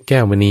เอาเพชรแก้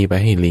วมณีไป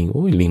ให้ลิง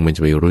ลิงมันจ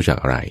ะไปรู้จัก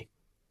อะไร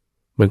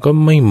มันก็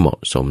ไม่เหมาะ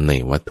สมใน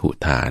วัตถุ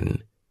ทาน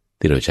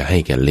ที่เราจะให้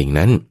แก่ลิง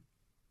นั้น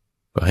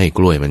ก็ให้ก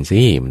ล้วยมัน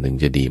สิมันถึง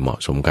จะดีเหมาะ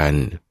สมกัน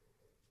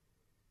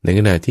ในข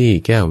ณะที่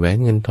แก้วแหวน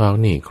เงินทอง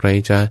นี่ใคร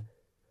จะ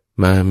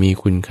มามี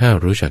คุณค่า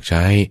รู้จักใ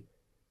ช้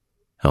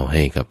เอาใ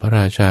ห้กับพระร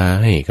าชา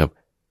ให้กับ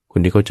คน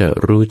ที่เขาจะ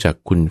รู้จัก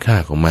คุณค่า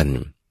ของมัน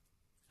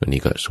อัน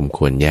นี้ก็สมค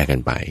วรแยกกั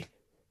นไป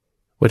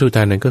วัตถุท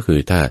านนั้นก็คือ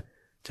ถ้า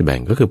จะแบ่ง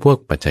ก็คือพวก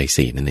ปัจจัย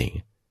4นั่นเอง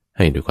ใ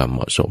ห้ด้วยความเหม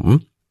าะสม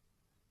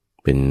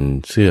เป็น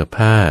เสื้อ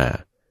ผ้า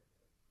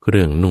เค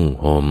รื่องนุ่ง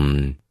ห่ม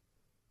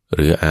ห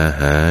รืออา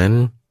หาร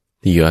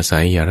ที่อยู่อาศั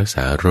ยยารักษ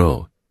าโรค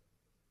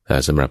แต่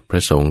สำหรับพร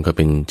ะสงฆ์ก็เ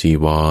ป็นจี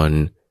วร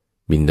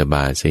บิณฑบ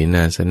าตเสน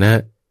าสนะ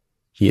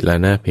กิลา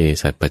นะเภ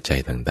สัชปัจจั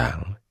ยต่าง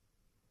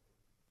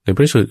ๆในพ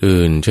ระสูตร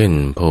อื่นเช่น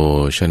โภ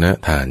ชนะ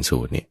ทานสู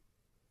ตรเนี่ย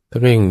ท่าน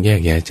ก็ยังแย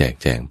กแยะแจก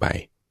แจงไป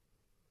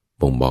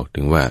บ่งบอก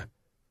ถึงว่า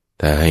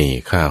ถ้าให้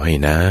ข้าวให้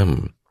น้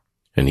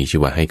ำอันนี้ชื่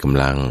อว่าให้ก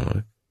ำลัง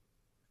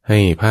ให้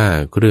ผ้า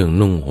เครื่อง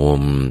นุ่งห่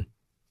ม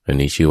อัน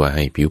นี้ชื่อว่าใ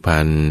ห้ผิวพรร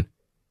ณ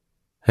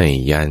ให้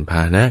ยานพ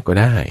าหนะก็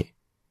ได้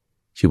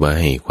ชื่อว่า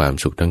ให้ความ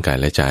สุขทั้งกาย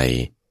และใจ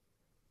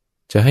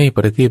จะให้ป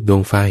ระทีปดว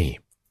งไฟ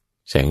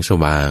แสงส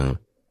ว่าง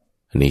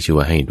อันนี้ชื่อ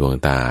ว่าให้ดวง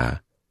ตา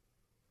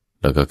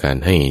แล้วก็การ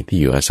ให้ที่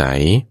อยู่อาศั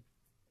ย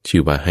ชื่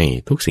อว่าให้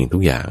ทุกสิ่งทุ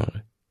กอย่าง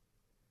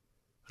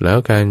แล้ว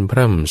การพ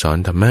ร่ำสอน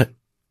ธรรมะ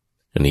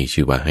อันนี้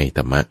ชื่อว่าให้ธ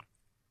รรมะ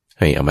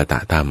ให้อมตะ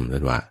ธรรม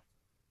นั่นว่า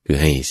คือ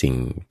ให้สิ่ง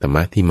ธรรม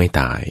ะที่ไม่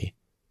ตาย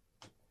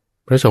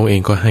พระสงฆ์เอ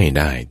งก็ให้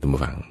ได้ทุก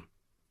ฝั่ง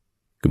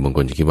คือบางค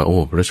นจะคิดว่า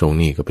พระสงฆ์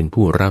นี่ก็เป็น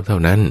ผู้รับเท่า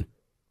นั้น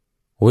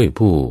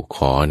ผู้ข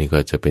อนี่ก็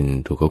จะเป็น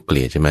ถูกเขาเก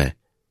ลียดใช่ไหม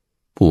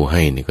ผู้ใ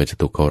ห้นี่ก็จะ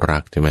ถูกเขารั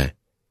กใช่ไหม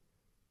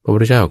พระพุท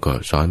ธเจ้าก็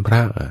สอนพร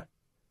ะ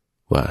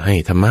ว่าให้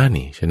ธรรมะ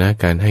นี่ชนะ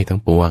การให้ทั้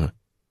งปวง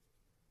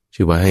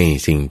ชื่อว่าให้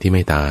สิ่งที่ไ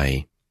ม่ตาย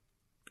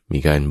มี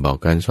การบอก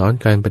การสอน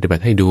การปฏิบั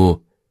ติให้ดู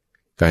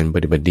การป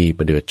ฏิบัติดี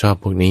ปฏิบัติชอบ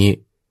พวกนี้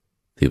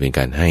ถือเป็นก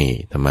ารให้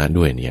ธรรมะ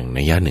ด้วยอย่าง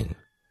นัยยะหนึ่ง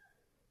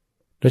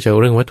นอกจาก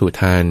เรื่องวัตถุ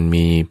ทาน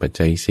มีปัจ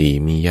จัย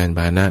4มียานพ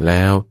าหนะแ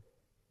ล้ว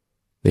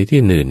ในที่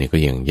อื่นเนี่ยก็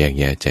ยังแยก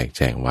แยะแจกแ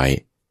จงไว้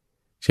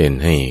เช่น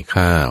ให้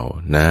ข้าว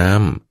น้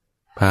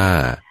ำผ้า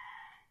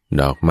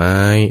ดอกไม้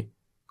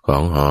ขอ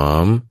งหอ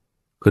ม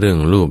เครื่อง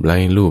ลูบไล้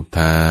ลูบท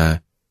า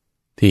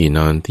ที่น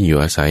อนที่อยู่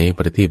อาศัยป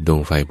ระทีปดว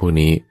งไฟพวก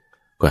นี้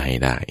ก็ให้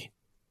ได้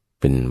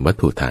เป็นวัต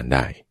ถุทานไ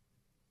ด้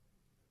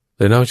แ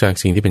ต่นอกจาก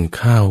สิ่งที่เป็น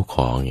ข้าวข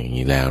องอย่าง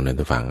นี้แล้วนะ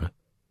ท่านฟัง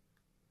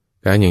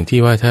การอย่างที่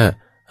ว่าถ้า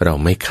เรา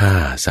ไม่ฆ่า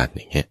สัตว์อ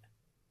ย่างเงี้ย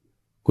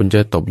คุณจ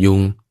ะตบยุง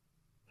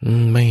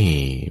ไ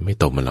ม่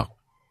ตบมันหรอก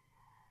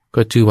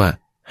ก็ชื่อว่า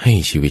ให้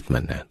ชีวิตมั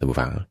นนะท่าน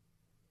ฟัง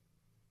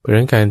เพราะฉะ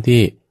นั้นการ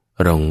ที่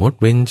เรางด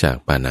เว้นจาก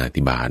ปาณา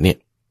ติบาตเนี่ย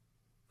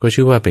ก็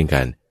ชื่อว่าเป็นก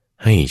าร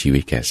ให้ชีวิ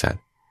ตแก่สัต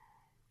ว์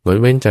งด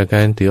เว้นจากก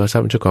ารถือเอาทรั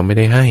พย์เจ้าของไม่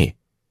ได้ให้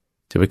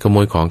จะไปขโม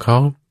ยของเขา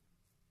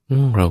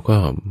เราก็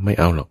ไม่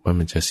เอาหรอกว่า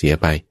มันจะเสีย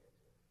ไป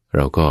เร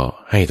าก็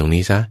ให้ตรง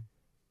นี้ซะ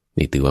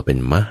นี่ถือว่าเป็น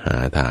มหา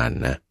ทาน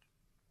นะ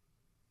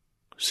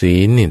ศี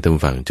ลนี่ท่า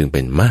นฟังจึงเ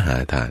ป็นมหา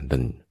ทานท่า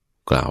น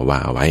กล่าวว่า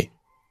เอาไว้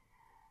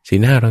ศี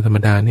ล 5เราธรรม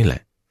ดานี่แหล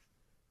ะ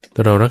ถ้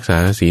าเรารักษา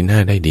ศีล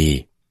 5ได้ดี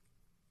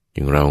อ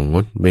ย่างเราง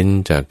ดเว้น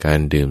จากการ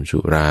ดื่มสุ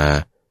รา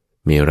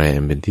มีอะไร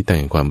อันเป็นที่ตั้ง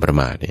แห่งความประ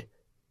มาทเนี่ย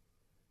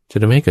จะ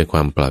ทำให้เกิดคว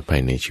ามปลอดภั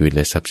ยในชีวิตแ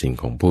ละทรัพย์สิน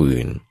ของผู้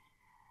อื่น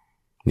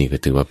นี่ก็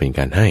ถือว่าเป็นก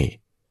ารให้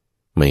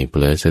ไม่เผ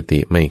ลอสติ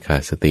ไม่ขา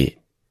ดสติ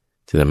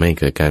จะทำให้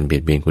เกิดการเบีย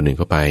ดเบียนคนอื่น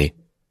เข้าไป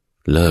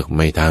เลิกไ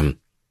ม่ท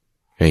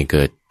ำให้เ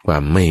กิดควา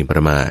มไม่ปร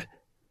ะมาท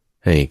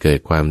ให้เกิด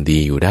ความดี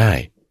อยู่ได้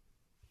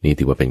นี่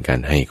ถือว่าเป็นการ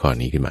ให้ข้อ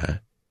นี้ขึ้นมา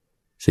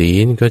ศี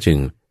ลก็จึง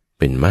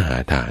เป็นมหา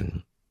ทาน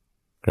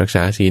รักษ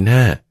าศีล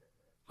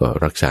 5ก็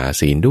รักษา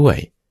ศีลด้วย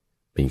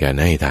เป็นการ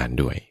ให้ทาน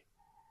ด้วย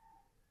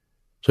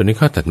ส่วนใน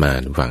ข้อตัดมา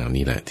ฝั่ง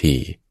นี้แหละที่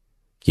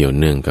เกี่ยว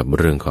เนื่องกับ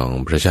เรื่องของ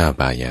พระเจ้า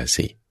ปายา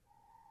สิ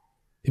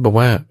ที่บอก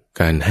ว่า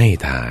การให้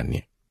ทานเ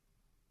นี่ย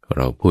เ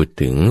ราพูด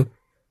ถึง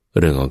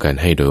เรื่องของการ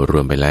ให้โดยร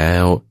วมไปแล้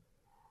ว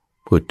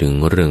พูดถึง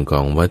เรื่องข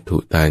องวัตถุ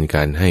ทานก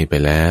ารให้ไป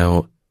แล้ว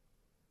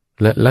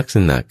และลักษ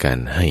ณะการ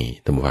ให้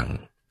ตามวัง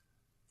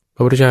พร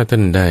ะพุทธเจ้าท่า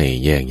นได้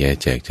แยกแยะ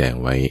แจกแจง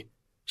ไว้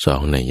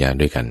2 นัยยะ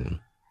ด้วยกัน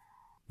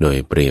โดย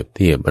เปรียบเ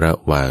ทียบระ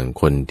หว่าง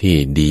คนที่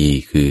ดี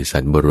คือสั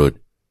ตบุรุษ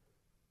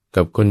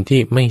กับคน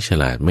ที่ไม่ฉ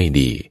ลาดไม่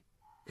ดี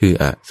คือ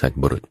อสัต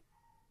บุรุษ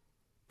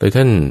โดย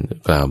ท่าน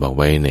กล่าวบอก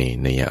ไว้ใน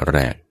นัยยะแร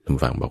กท่าน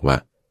ฟังบอกว่า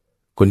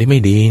คนที่ไม่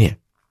ดีเนี่ย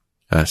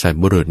อสัต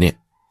บุรุษเนี่ย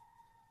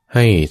ใ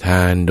ห้ท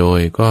านโด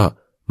ยก็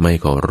ไม่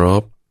เคาร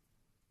พ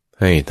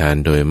ให้ทาน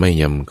โดยไม่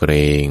ยำเกร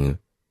ง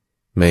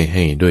ไม่ใ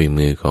ห้ด้วย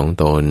มือของ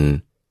ตน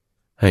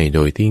ให้โด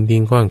ยทิ้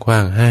งๆขว้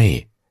างๆใ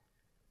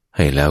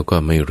ห้แล้วก็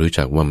ไม่รู้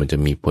จักว่ามันจะ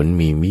มีผล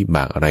มีวิบ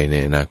ากอะไรใน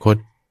อนาคต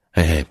ใ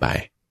ห้ไป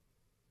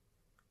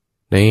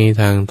ใน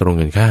ทางตรง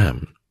กันข้าม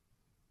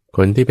ค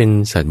นที่เป็น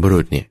สัตบุ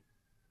รุษเนี่ย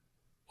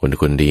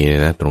คนดี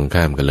นะตรง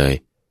ข้ามกันเลย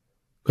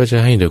ก็จะ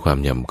ให้โดยความ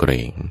ยำเกร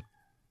ง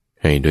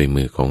ให้โดย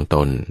มือของต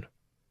น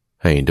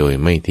ให้โดย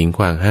ไม่ทิ้งข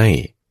ว้างใ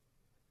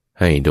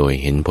ห้โดย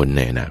เห็นผลใ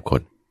นอนาค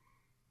ต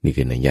นี่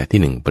คือนัยยะ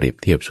ที่1เปรียบ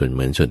เทียบส่วนเห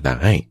มือนส่วนต่าง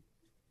ให้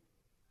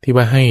ที่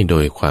ว่าให้โด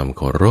ยความเ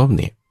คารพ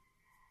เนี่ย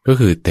ก็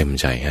คือเต็ม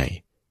ใจให้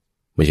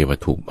ไม่ใช่ว่า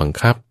ถูกบัง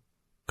คับ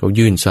เขา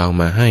ยื่นซอง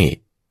มาให้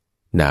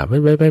ด่าแ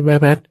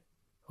วด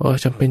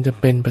จำเ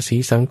ป็นภาษี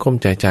สังคม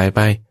จ่ายไ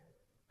ป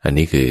อัน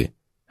นี้คือ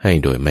ให้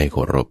โดยไม่เค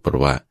ารพเพรา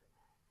ะว่า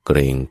เกร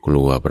งก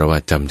ลัวเพราะว่า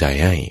จำใจ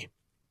ให้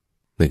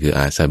นั่นคืออ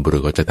าสัตบุรุ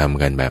ษเขาจะท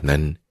ำกันแบบนั้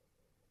น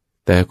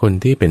แต่คน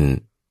ที่เป็น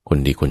คน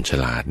ดีคนฉ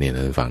ลาดเนี่ยท่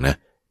านฟังนะ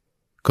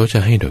เขาจะ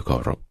ให้โดยเคา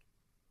รพ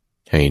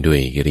ให้ด้วย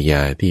กิริย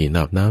าที่น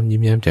อบน้อมยิ้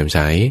มแย้มแจ่มใส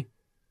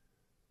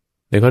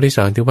ในข้อที่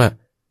2ที่ว่า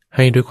ใ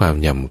ห้ด้วยความ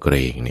ยำเกร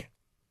งเนี่ย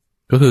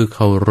ก็คือเค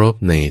ารพ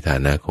ในฐา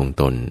นะของ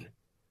ตน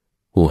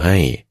ผู้ให้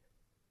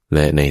แล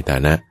ะในฐา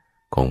นะ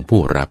ของ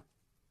ผู้รับ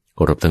เค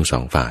ารพทั้ง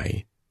2 ฝ่าย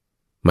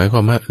หมายคว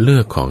ามว่าเลื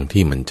อกของ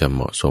ที่มันจะเห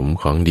มาะสม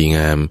ของดีง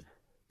าม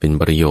เป็น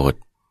ประโยช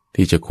น์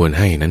ที่จะควร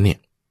ให้นั้นเนี่ย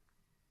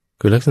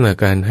คือลักษณะ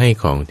การให้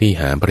ของที่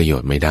หาประโย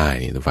ชน์ไม่ได้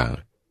นี่ท่านฟัง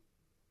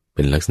เ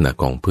ป็นลักษณะ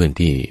ของเพื่อน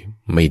ที่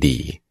ไม่ดี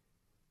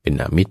เป็น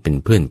อมิตรเป็น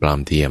เพื่อนปลอม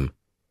เทียม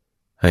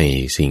ให้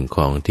สิ่งข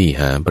องที่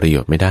หาประโย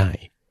ชน์ไม่ได้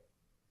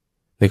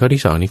ในข้อ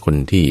ที่2นี่คน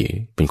ที่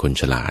เป็นคน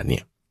ฉลาดเนี่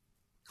ย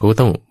เขาก็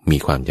ต้องมี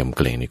ความยำเ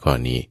กรงในข้อ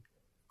นี้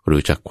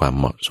รู้จักความ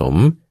เหมาะสม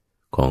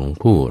ของ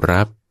ผู้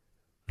รับ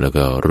แล้ว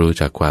ก็รู้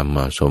จักความเหม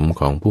าะสม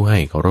ของผู้ให้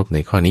เคารพใน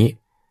ข้อนี้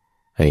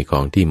ให้ขอ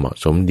งที่เหมาะ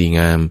สมดีง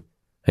าม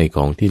ให้ข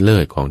องที่เลิ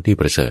ศของที่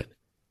ประเสริฐ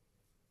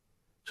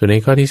ส่วนใน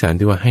ข้อที่3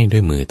ที่ว่าให้ด้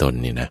วยมือตน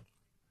เนี่ยนะ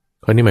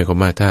ข้อนี้หมายความ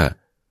ว่าถ้า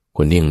ค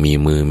นที่ยังมี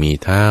มือมี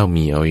เท้า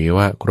มีอวัยว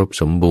ะครบ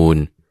สมบูร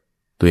ณ์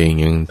ตัวเอง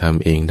ยังท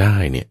ำเองได้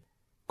เนี่ย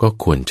ก็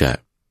ควรจะ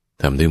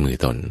ทำด้วยมือ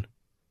ตน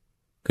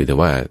คือแต่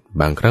ว่า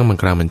บางครั้ง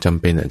มันจำ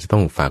เป็นอาจจะต้อ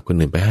งฝากคน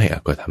อื่นไปให้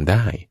ก็ทำไ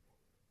ด้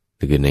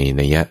คือใน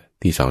นัยยะ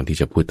ที่2ที่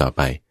จะพูดต่อไ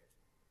ป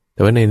แ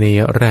ต่ว่าในนัยย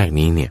ะแรก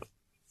นี้เนี่ย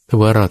ถ้า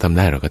ว่าเราทำไ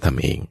ด้เราก็ท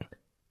ำเอง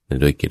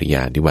โดยกิริย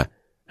าที่ว่า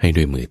ให้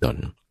ด้วยมือตน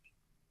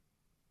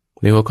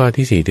ในหัวข้อ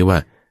ที่4ที่ว่า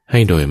ให้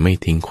โดยไม่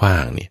ทิ้งขว้า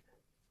งเนี่ย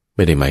ไ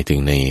ม่ได้หมายถึง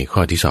ในข้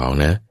อที่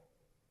2นะ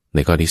ใน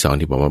ข้อที่2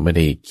ที่บอกว่าไม่ไ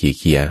ด้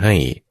เขี่ยใ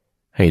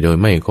ห้โดย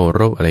ไม่เคา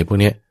รพอะไรพวก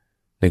เนี้ย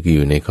นั่นคืออ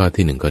ยู่ในข้อ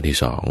ที่1ข้อที่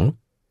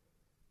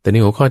2แต่ใน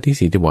หัวข้อ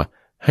ที่4ที่บอก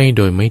ให้โ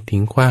ดยไม่ทิ้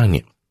งขว้างเ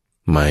นี่ย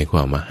หมายคว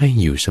ามว่าให้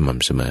อยู่สม่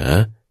ำเสมอ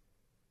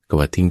ก็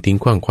ว่าทิ้ง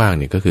ขว้าง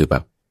เนี่ยก็คือแบ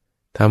บ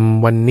ท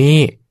ำวันนี้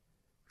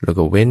แล้ว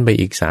ก็เว้นไป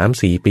อีก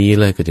 3-4 ปี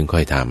เลยก็จึงค่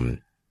อยท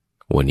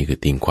ำวันนี้คือ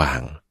ทิ้งขว้า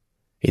ง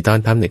ไอ้ตอน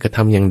ทำเนี่ยก็ท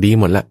ำอย่างดี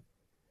หมดละ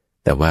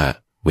แต่ว่า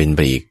เว้นไป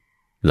อีก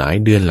หลาย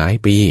เดือนหลาย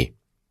ปี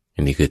อั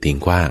นนี้คือทิ้ง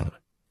ขว้าง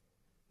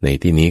ใน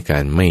ที่นี้กา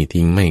รไม่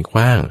ทิ้งไม่ข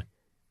ว้าง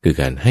คือ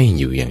การให้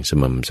อยู่อย่างส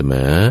ม่ำเสม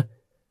อ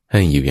ใ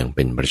ห้อยู่อย่างเ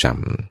ป็นประจ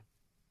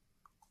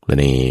ำและ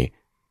ใน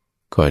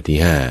ข้อที่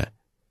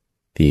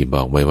5ที่บ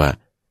อกไว้ว่า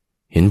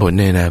เห็นผล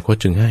ในอนาคต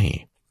จึงให้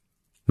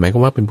หมายควา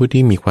มว่าเป็นผู้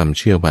ที่มีความเ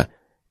ชื่อว่า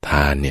ท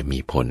านเนี่ยมี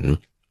ผล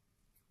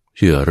เ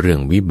ชื่อเรื่อง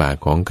วิบาก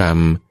ของกรรม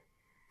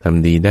ท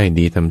ำดีได้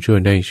ดีทำชั่ว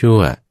ได้ชั่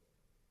ว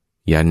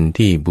ยัน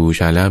ที่บูช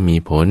าแล้วมี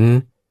ผล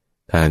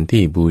ทาน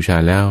ที่บูชา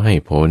แล้วให้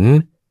ผล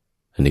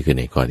อันนี้คือ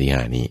ในข้อที่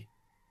5นี้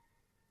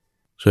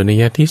ส่วนใน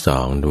ยะที่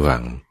2ดูฟั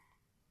ง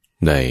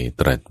ได้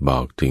ตรัสบอ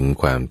กถึง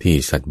ความที่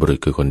สัตว์บุรุษ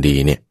คือคนดี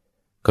เนี่ย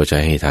เขาจะ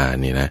ให้ทาน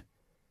เนี่ยนะ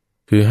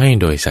คือให้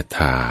โดยศรัทธ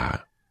า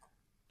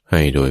ใ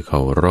ห้โดยเค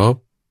ารพ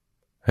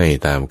ให้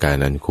ตามการ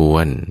อันคว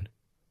ร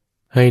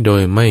ให้โด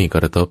ยไม่ก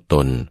ระทบต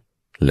น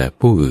และ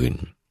ผู้อื่น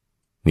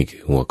นี่คื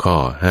อหัวข้อ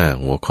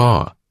5หัวข้อ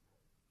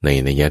ใน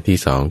นัยยะที่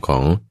2ขอ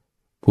ง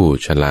ผู้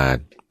ฉลาด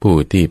ผู้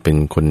ที่เป็น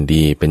คน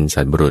ดีเป็น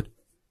สัตว์บุรุษ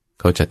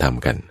เขาจะท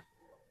ำกัน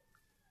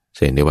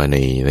เห็นได้ว่าใน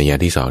นัยยะ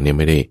ที่2เนี่ย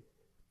ไม่ได้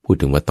พูด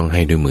ถึงว่าต้องใ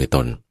ห้ด้วยมือต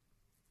น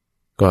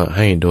ก็ใ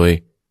ห้โดย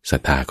ศรั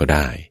ทธาก็ไ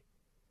ด้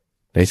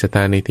ในศรัทธ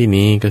าในที่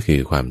นี้ก็คือ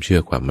ความเชื่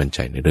อความมั่นใจ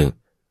ในเรื่อง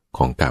ข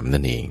องกรรม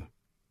นั่นเอง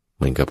เ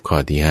หมือนกับข้อ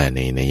ที่5ใน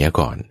นัยยะ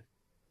ก่อน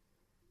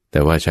แต่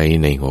ว่าใช้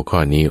ในหัวข้อ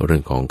นี้เรื่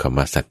องของคำ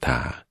ว่าศรัทธา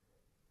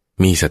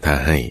มีศรัทธา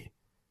ให้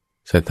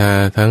ศรัทธา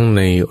ทั้งใ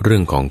นเรื่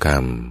องของกรร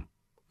ม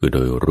คือโด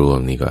ยรวม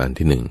นี่ก็อัน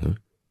ที่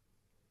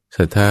1ศ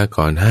รัทธา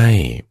ก่อนให้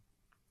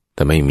แ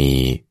ต่ไม่มี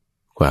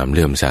ความเ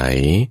ลื่อมใส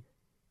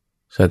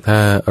ศรัทธ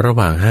าระห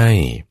ว่างให้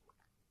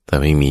แต่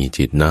ไม่มี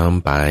จิตน้อม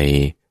ไป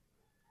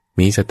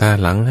มีศรัทธา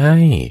หลังให้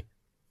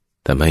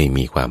แต่ไม่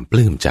มีความป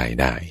ลื้มใจ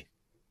ได้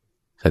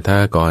ศรัทธา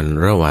ก่อน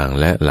ระหว่าง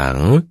และหลัง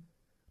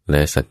แล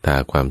ะศรัทธา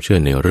ความเชื่อ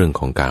ในเรื่อง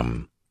ของกรรม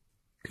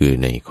คือ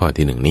ในข้อ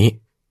ที่1นี้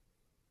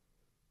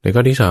ในข้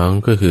อที่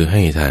2ก็คือใ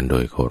ห้ทานโด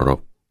ยเคารพ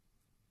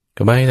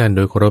ก็ให้ทานโด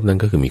ยเคารพนั้น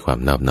ก็คือมีความ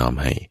นอบน้อม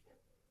ให้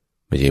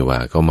ไม่ใช่ว่า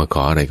เขามาข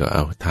ออะไรก็เอ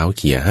าเท้าเ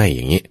ขี่ยให้อ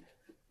ย่างนี้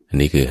อัน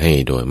นี้คือให้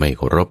โดยไม่เ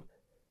คารพ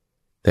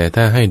แต่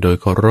ถ้าให้โดย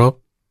เคารพ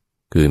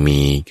คือมี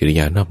กิริ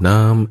ยานอบน้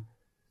อม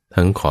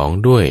ทั้งของ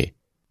ด้วย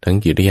ทั้ง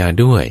กิริยา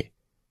ด้วย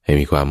ให้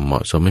มีความเหมา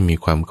ะสมไม่มี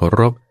ความเคา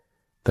รพ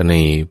ทั้งใน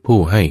ผู้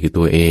ให้คือ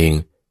ตัวเอง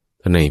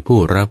ทั้งในผู้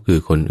รับคือ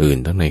คนอื่น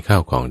ทั้งในข้า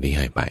วของที่ใ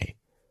ห้ไป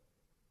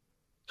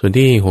ส่วน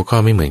ที่หัวข้อ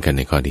ไม่เหมือนกันใ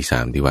นข้อที่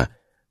3ที่ว่า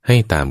ให้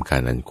ตามกา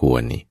รอันคว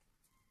รนี่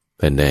เ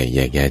ป็นได้แย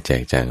กแยะแจ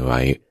กแจงไ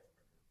ว้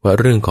ว่า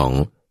เรื่องของ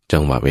จั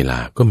งหวะเวลา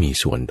ก็มี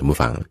ส่วนท่านผู้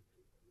ฟัง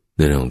ใน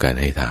เรื่องของการ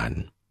ให้ทาน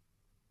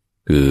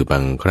คือบา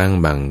งครั้ง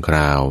บางคร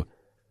าว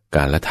ก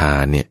ารละทา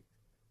นเนี่ย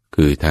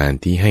คือทาน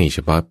ที่ให้เฉ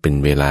พาะเป็น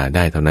เวลาไ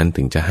ด้เท่านั้น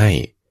ถึงจะให้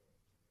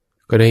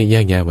ก็ได้แย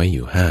กแยะไว้อ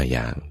ยู่5อ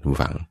ย่างท่านผู้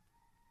ฟัง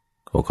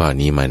หัวข้อ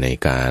นี้มาใน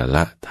กาล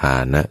ทา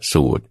น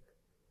สูตร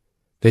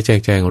ได้แจก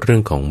แจงเรื่อ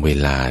งของเว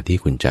ลาที่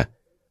คุณจะ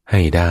ใ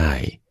ห้ได้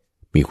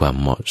มีความ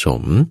เหมาะส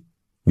ม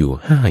อยู่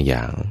5อ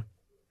ย่าง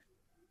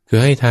คือ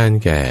ให้ทาน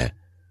แก่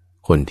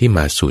คนที่ม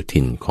าสู่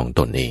ถิ่นของ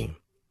ตนเอง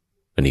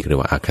อันนี้เรีย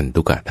กว่าอาคัน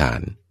ตุกะทา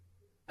น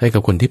ให้กั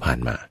บคนที่ผ่าน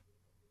มา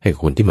ให้กับ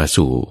คนที่มา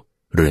สู่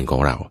เรือนขอ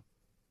งเรา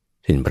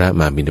เช่นพระ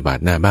มาบิณฑบาต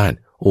หน้าบ้าน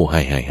โอ้ใ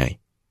ห้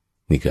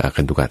นี่คืออา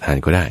คันตุกะทาน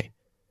ก็ได้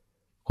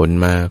คน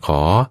มาข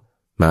อ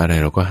มาอะไร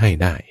เราก็ให้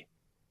ได้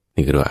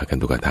นี่คือเรียกว่าอาคัน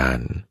ตุกะทาน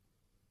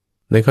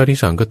ในข้อที่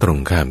2ก็ตรง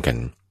ข้ามกัน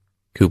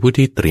คือผู้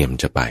ที่เตรียม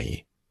จะไป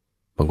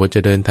บางคนจ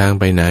ะเดินทาง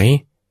ไปไหน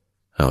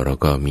เรา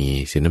ก็มี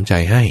สินน้ำใจ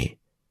ให้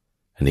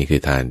อันนี้คื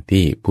อทาน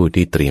ที่ผู้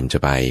ที่เตรียมจะ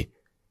ไป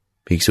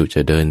ภิกษุจ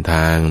ะเดินท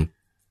าง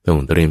ต้อง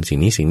เตรียมสิ่ง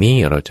นี้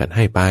เราจัดใ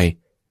ห้ไป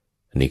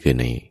อันนี้คือ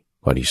ใน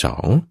ข้อที่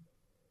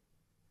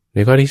2ใน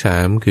ข้อที่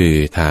3คือ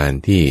ทาน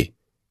ที่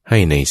ให้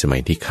ในสมั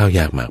ยที่ข้าวย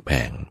ากหมากแพ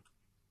ง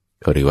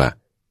เขาเรียกว่า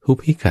ทุพ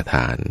พิกท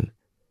าน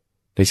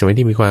ในสมัย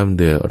ที่มีความ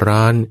เดือด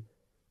ร้อน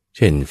เ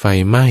ช่นไฟ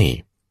ไหม้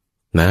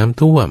น้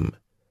ำท่วม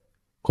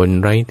คน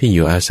ไร้ที่อ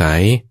ยู่อาศั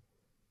ย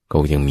ก็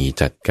ยังมี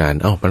จัดการ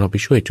เราไป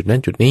ช่วยจุดนั้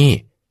นจุดนี้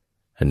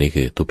อันนี้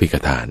คือทุพพิก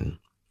ทาน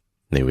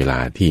ในเวลา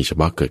ที่เฉ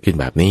พาะเกิดขึ้น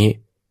แบบนี้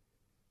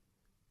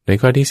ใน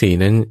ข้อที่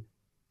4นั้น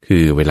คื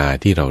อเวลา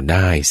ที่เราไ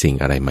ด้สิ่ง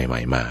อะไรให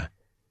ม่ๆมา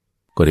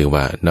ก็เรียก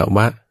ว่านว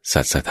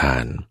สัสทา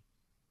น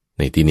ใ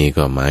นที่นี้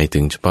ก็หมายถึ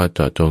งเฉพาะเจ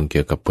าะจงเ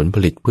กี่ยวกับผลผ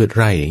ลิตพืช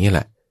ไร่อย่างนี้แห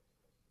ละ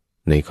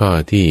ในข้อ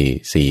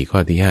ที่4ข้อ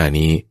ที่5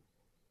นี้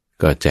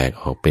ก็แจก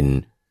ออกเป็น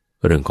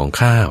เรื่องของ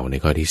ข้าวใน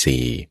ข้อ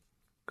ที่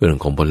4เรื่อง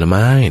ของผลไ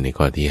ม้ใน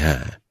ข้อที่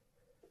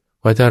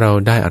5ว่าถ้าเรา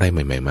ได้อะไรให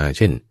ม่ๆมาเ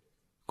ช่น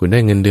คุณได้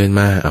เงินเดือน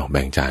มาแ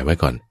บ่งจ่ายไว้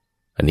ก่อน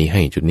อันนี้ใ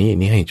ห้จุดนี้อัน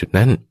นี้ให้จุด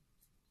นั้น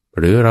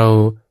หรือเรา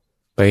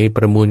ไปป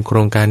ระมูลโคร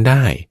งการไ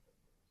ด้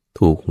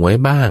ถูกหวย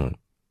บ้าง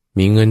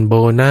มีเงินโบ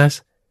นัส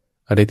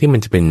อะไรที่มัน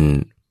จะเป็น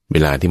เว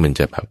ลาที่มัน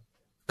จะแบบ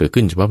เกิด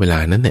ขึ้นเฉพาะเวลา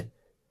นั้นเนี่ย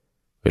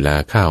เวลา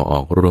ข้าวออ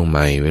กรวงให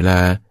ม่เวลา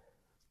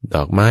ด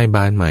อกไม้บ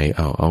านใหม่เ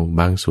อา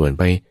บางส่วน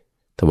ไป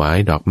ถวาย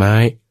ดอกไม้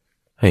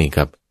ให้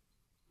กับ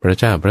พระ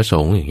เจ้าพระส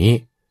งฆ์อย่างนี้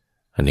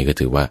อันนี้ก็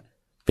ถือว่า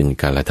เป็น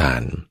กาลทา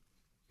น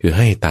คือใ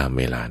ห้ตาม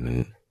เวลานั้น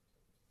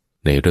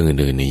ในเรื่อง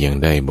อื่นๆนี่ยัง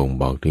ได้บ่ง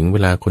บอกถึงเว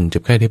ลาคนเจ็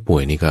บไข้ได้ป่ว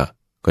ยนี่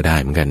ก็ได้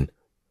เหมือนกัน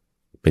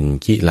เป็น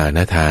กิลาน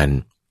ทาน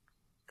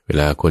เว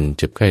ลาคนเ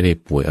จ็บไข้ได้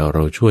ป่วยเอาเร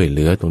าช่วยเห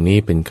ลือตรงนี้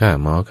เป็นค่า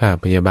หมอค่า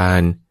พยาบา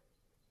ล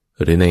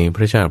หรือในพ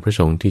ระเจ้าพระส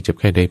งฆ์ที่เจ็บ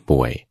ไข้ได้ป่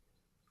วย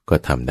ก็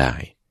ทำได้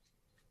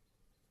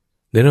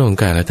ในเรื่องของ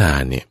การละทา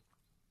นเนี่ย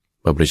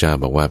พระพุทธเจ้า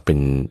บอกว่าเป็น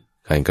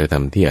การกระท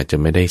ำที่อาจจะ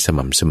ไม่ได้ส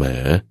ม่ำเสม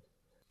อ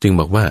จึง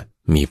บอกว่า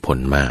มีผล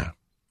มาก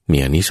มี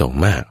อานิสงส์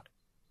มาก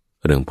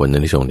เรื่องผลอา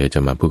นิสงส์เดี๋ยวจ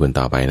ะมาพูดกัน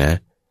ต่อไปนะ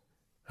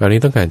คราวนี้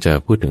ต้องการจะ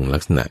พูดถึงลั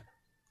กษณะ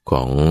ข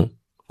อง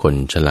คน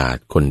ฉลาด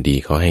คนดี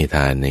เขาให้ท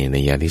านใน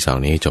นัยยะที่สอง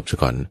นี้ให้จบซะ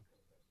ก่อน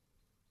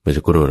เมื่อ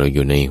สักครู่เราอ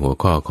ยู่ในหัว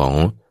ข้อของ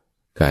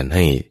การใ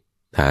ห้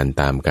ทาน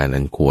ตามการ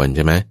อันควรใ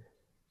ช่ไหม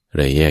เ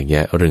ลยแยกแย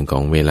ะเรื่องขอ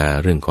งเวลา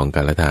เรื่องของก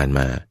ารละทาน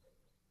มา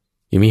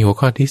ยังมีหัว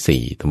ข้อที่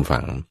สี่ท่านฟั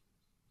ง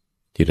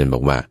ที่ท่านบ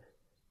อกว่า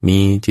มี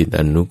จิตอ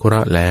นุเครา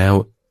ะห์แล้ว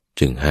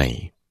จึงให้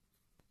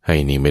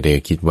นี่ไม่ได้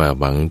คิดว่า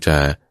หวังจะ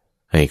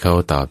ให้เขา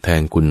ตอบแท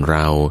นคุณเร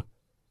า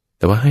แ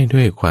ต่ว่าให้ด้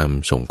วยความ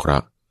สงเครา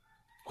ะห์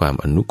ความ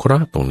อนุเครา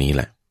ะห์ตรงนี้แ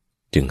หละ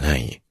จึงใ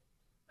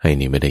ห้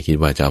นี่ไม่ได้คิด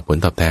ว่าจะเอาผล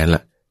ตอบแทนล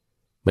ะ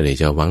ไม่ได้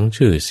จะหวัง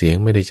ชื่อเสียง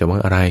ไม่ได้จะหวั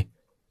งอะไร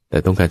แต่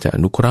ต้องการจะอ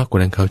นุเคราะห์คน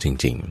นั้นเขาจ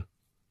ริง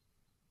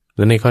ๆแล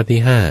ะในข้อที่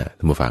5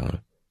ท่านผู้ฟัง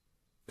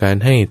การ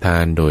ให้ทา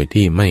นโดย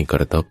ที่ไม่ก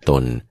ระทบต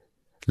น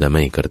และไ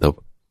ม่กระทบ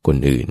คน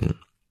อื่น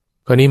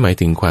ข้อนี้หมาย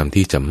ถึงความ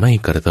ที่จะไม่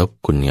กระทบ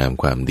คุณงาม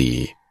ความดี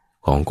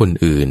ของคน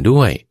อื่น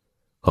ด้วย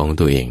ของ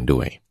ตัวเองด้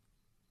วย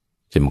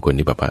จะบางคน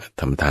ที่แบบ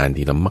ทำทาน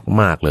ทีละ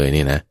มากๆเลยเ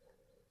นี่ยนะ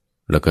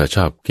แล้วก็ช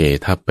อบเก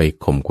ทับไป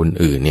ข่มคน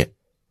อื่นเนี่ย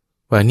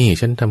ว่านี่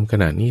ฉันทำข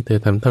นาดนี้เธอ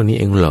ทำเท่านี้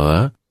เองเหรอ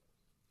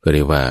ก็เ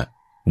รียกว่า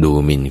ดู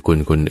หมิ่นคุณ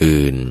คน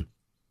อื่น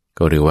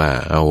ก็เรียกว่า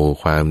เอา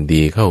ความ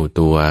ดีเข้า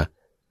ตัว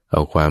เอ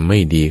าความไม่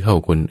ดีเข้า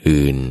คน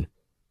อื่น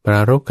ปรา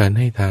รภการใ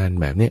ห้ทาน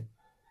แบบเนี้ย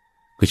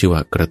ก็ชื่อว่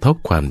ากระทบ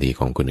ความดี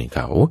ของคนอื่นเข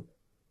า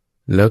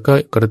แล้วก็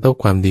กระทบ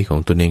ความดีของ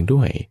ตนเอง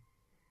ด้วย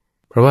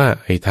เพราะว่า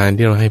ไอ้ทาน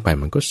ที่เราให้ไป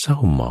มันก็เศร้า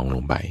หมองล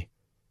งไป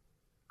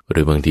ห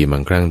รือบางทีบา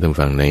งครั้งทำ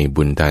ฟังใน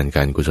บุญทานก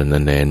ารกุศล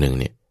นั้นแน่หนึ่ง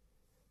เนี่ย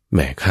แหม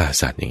ฆ่า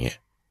สัตว์อย่างเงี้ย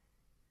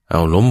เอ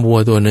าล้มวัว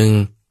ตัวหนึ่ง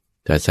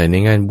จัดใส่ใน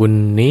งานบุญ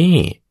นี้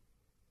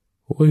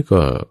โอ้ยก็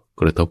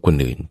กระทบคน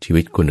อื่นชี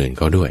วิตคนอื่นเ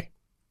ขาด้วย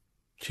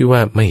ชื่อว่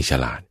าไม่ฉ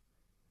ลาด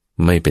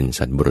ไม่เป็น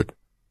สัตว์บุรุษ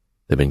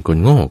แต่เป็นคน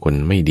โง่คน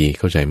ไม่ดี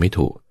เข้าใจไม่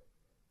ถูก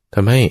ท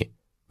ำให้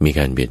มีก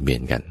ารเบียดเบีย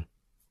นกัน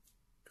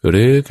ห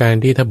รือการ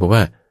ที่ถ้าบอก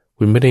ว่า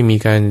คุณไม่ได้มี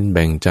การแ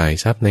บ่งจ่าย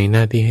ทรัพย์ในห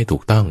น้าที่ให้ถู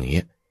กต้องอย่างเ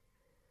งี้ย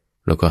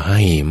แล้วก็ใ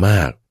ห้ม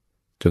าก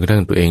จนกระทั่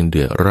งตัวเองเ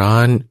ดือดร้อ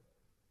น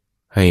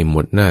ให้หม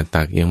ดหน้า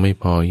ตักยังไม่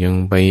พอยัง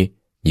ไป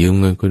ยืม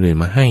เงินคนอื่น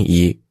มาให้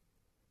อีก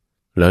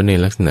แล้วใน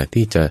ลักษณะ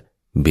ที่จะ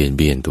เบียดเ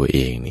บียนตัวเอ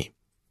งนี่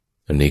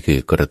อันนี้คือ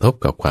กระทบ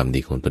กับความดี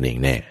ของตนเอง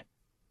แน่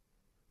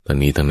ตอน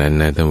นี้ทั้งนั้น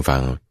นะท่านฟั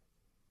ง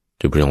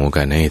จุดประสงค์ของก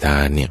ารให้ทา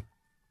นเนี่ย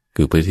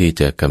คือเพื่อที่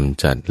จะก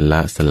ำจัดล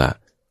ะสละ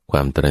คว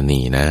ามตระห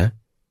นี่นะ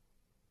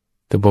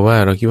แต่เพราะว่า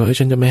เราคิดว่า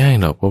ฉันจะไม่ให้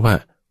หรอกเพราะว่า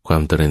ควา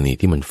มตระหนี่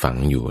ที่มันฝัง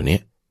อยู่เนี่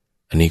ย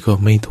อันนี้ก็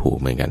ไม่ถูก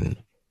เหมือนกัน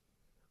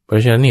เพรา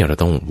ะฉะนั้นเนี่ยเรา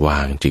ต้องว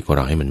างจิตของเ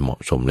ราให้มันเหมาะ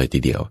สมเลยที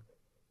เดียว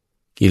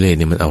กิเลสเ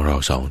นี่ยมันเอาเรา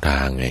สองทา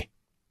งไง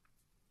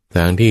ท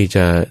างที่จ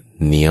ะ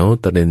เหนียว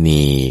ตระห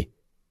นี่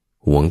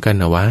หวงกัน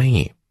เอาไว้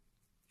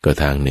ก็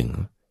ทางหนึ่ง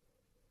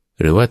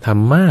หรือว่าท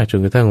ำมากจน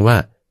กระทั่งว่า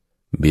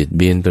เบียดเ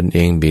บียนตนเอ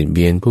งเบียดเ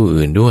บียนผู้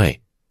อื่นด้วย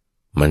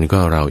มันก็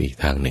เราอีก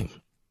ทางหนึ่ง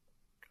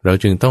เรา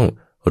จึงต้อง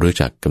รู้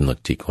จักกำหนด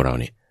จิตของเรา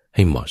เนี่ยใ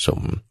ห้เหมาะสม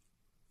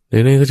ดั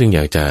งนั้นก็จึงอย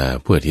ากจะ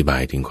พูดอธิบา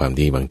ยถึงความ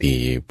ที่บางที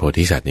โพ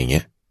ธิสัตว์อย่างเงี้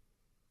ย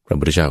พระ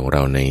พุทธเจ้าของเร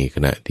าในข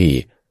ณะที่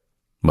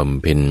บ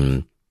ำเพ็ญ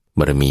บ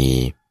ารมี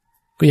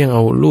ก็ยังเอ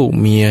าลูก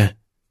เมีย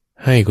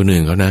ให้คน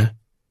อื่นเขานะ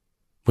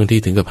บางที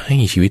ถึงกับให้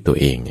ชีวิตตัว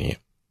เองอย่างเงี้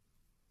ย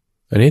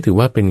อันนี้ถือ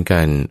ว่าเป็นก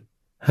าร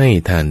ให้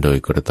ทานโดย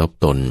กระทบ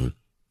ตน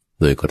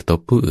โดยกระทบ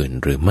ผู้อื่น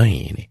หรือไม่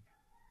นี่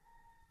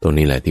ตรง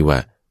นี้แหละที่ว่า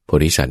โพ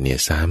ธิสัตว์เนี่ย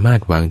สามารถ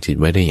วางจิต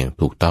ไว้ได้อย่าง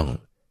ถูกต้อง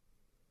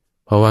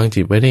พอวาง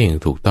จิตไว้ได้อย่าง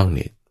ถูกต้องเ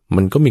นี่ย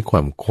มันก็มีคว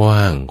ามกว้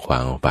างขวา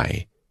งออกไป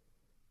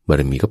บา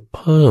รมีก็เ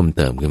พิ่มเ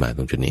ติมขึ้นมาต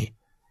รงจุดนี้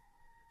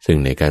ซึ่ง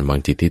ในการวาง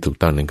จิตที่ถูก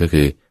ต้องนั้นก็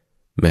คือ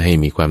ไม่ให้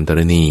มีความตร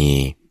ะหนี่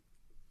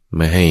ไ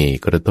ม่ให้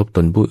กระทบต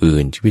นผู้อื่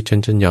นชีวิตฉั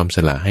นยอมส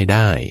ละให้ไ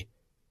ด้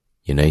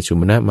อย่างในสุ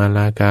มาณมาล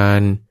ากา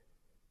ร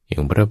อย่า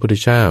งพระพุทธ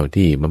เจ้า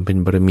ที่บำเพ็ญ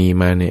บารมี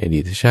มาในอดี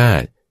ตชา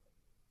ติ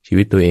ชี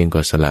วิตตัวเองก็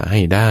สละใ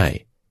ห้ได้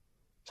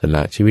สล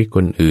ะชีวิตค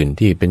นอื่น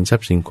ที่เป็นทรั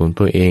พย์สินของ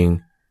ตัวเอง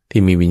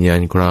ที่มีวิญญา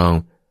ณครอง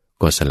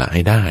ก็สละใ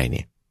ห้ได้เ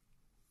นี่ย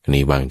อัน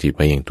นี้วางจิตไ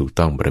ปอย่างถูก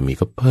ต้องบารมี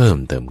ก็เพิ่ม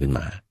เติมขึ้นม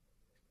า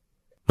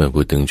เมื่อพู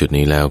ดถึงจุด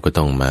นี้แล้วก็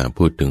ต้องมา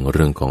พูดถึงเ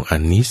รื่องของอา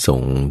นิส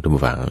งส์ทุก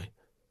ฝั่ง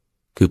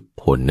คือ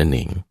ผลนั่นเอ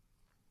ง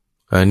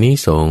อานิ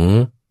สงส์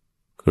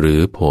หรือ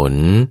ผล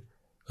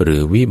หรื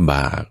อวิบ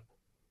าก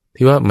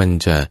ที่ว่ามัน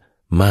จะ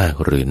มาก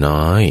หรือ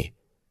น้อย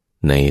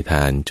ในท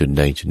านจุดใ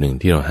ดจุดหนึ่ง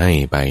ที่เราให้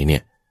ไปเนี่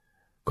ย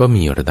ก็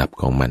มีระดับ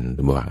ของมัน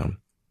ทุกฝั่ง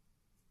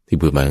ที่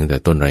พูดมาตั้งแต่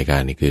ต้นรายกา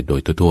รนี่คือโดย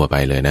ทั่วๆไป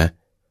เลยนะ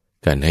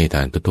การให้ท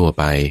านทั่วๆ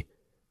ไป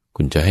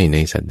คุณจะให้ใน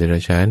สัตว์เดรั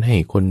จฉานให้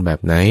คนแบบ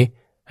ไหน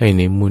ให้ใ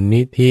นมูล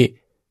นิธิ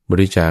บ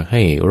ริจาคใ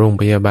ห้โรง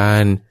พยาบา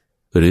ล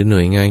หรือหน่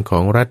วยงานขอ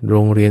งรัฐโร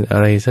งเรียนอะ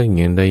ไรสักอ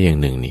ย่างใดอย่าง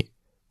หนึ่งนี่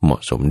เหมา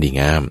ะสมดี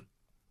งาม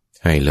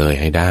ให้เลย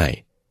ให้ได้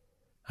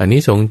อัน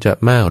นี้สงจะ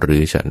มากหรื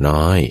อจะ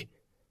น้อย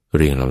เ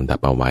รียงลำดับ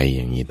เอาไว้อ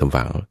ย่างนี้ต้อง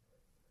ฟัง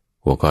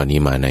หัวข้อนี้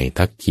มาใน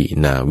ทักขิ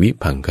นาวิ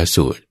ภังค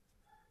สูตร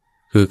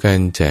คือการ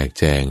แจก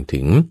แจงถึ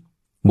ง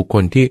บุคค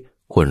ลที่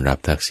ควรรับ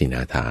ทักษิณ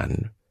าทาน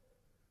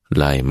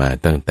ไล่มา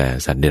ตั้งแต่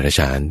สัตว์เดรัจ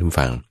ฉานทุก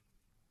ฝั่ง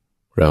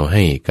เราใ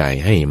ห้ไก่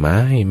ให้ม้า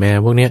ให้แมว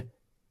พวกเนี้ย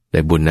ได้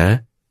บุญนะ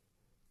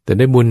แต่ไ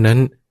ด้บุญนั้น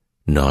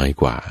น้อย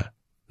กว่า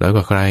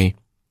ใคร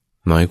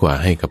น้อยกว่า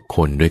ให้กับค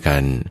นด้วยกั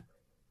น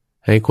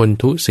ให้คน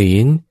ทุศี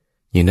ล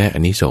ยังได้อา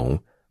นิสงส์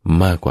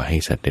มากกว่าให้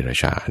สัตว์เดรัจ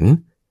ฉาน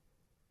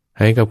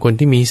ให้กับคน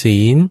ที่มีศี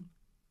ล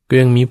ก็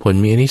ยังมีผล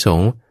มีอานิส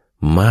งส์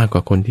มากกว่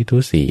าคนที่ทุ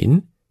ศีล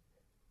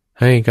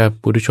ให้กับ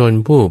ปุถุชน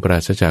ผู้ปรา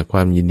ศจากคว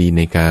ามยินดีใ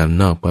นการ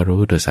นอกพระ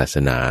พุทธศาส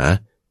นา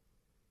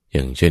อ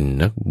ย่างเช่น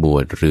นักบว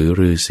ชหรือ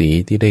ฤาษี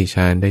ที่ได้ฌ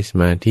านได้ส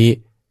มาธิ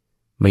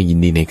ไม่ยิน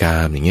ดีในกา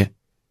มอย่างเงี้ย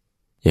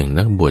อย่าง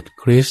นักบวช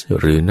คริสต์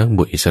หรือนักบ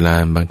วชอิสลา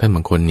มบางท่านบ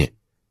างคนเนี่ย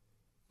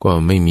ก็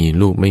ไม่มี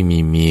ลูกไม่มี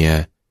เมีย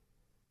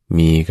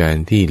มีการ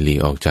ที่หลีก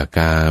ออกจาก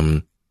กาม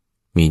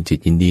มีจิต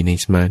ยินดีใน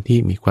สมาธิ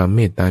มีความเม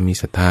ตตามี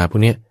ศรัทธาพว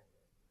กเนี้ย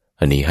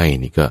อันนี้ให้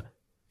นี่ก็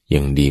ยั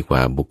งดีกว่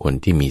าบุคคล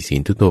ที่มีศีล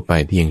ทั่วไป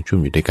ที่ยังชุ่ม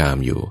อยู่ด้วยกาม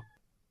อยู่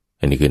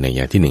อันนี้คือนัยย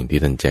ะที่หนึ่งที่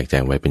ท่านแจกแจ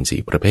งไว้เป็น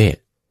4ประเภท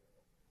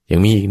ยัง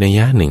มีอีกนัยย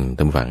ะหนึ่งต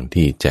ามฝั่ง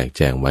ที่แจกแ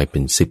จงไว้เป็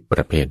น10ป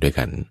ระเภทด้วย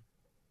กัน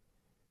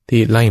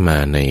ที่ไล่มา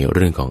ในเ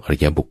รื่องของอริ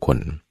ยบุคคล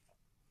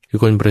คือ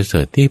คนประเส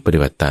ริฐที่ปฏิ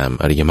บัติตาม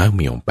อริยมรรค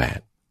มีองค์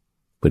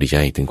8เพื่อที่จะ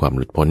ให้ถึงความห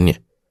ลุดพ้นเนี่ย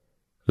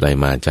ไล่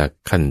มาจาก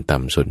ขั้นต่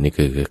ำสุดนี่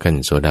คือขั้น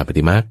โสดาปัต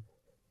ติมรรค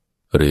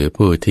หรือ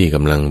ผู้ที่ก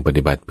ำลังป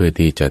ฏิบัติเพื่อ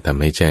ที่จะทำ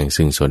ให้แจ้ง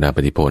ซึ่งโสดา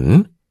ปัตติผล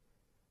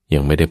ยั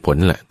งไม่ได้ผล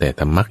แหละแต่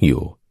ทำมรรคอ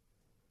ยู่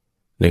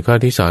ในข้อ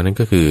ที่2นั้น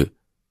ก็คือ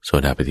โส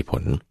ดาปัตติผ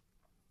ล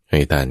ให้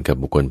ทานกับ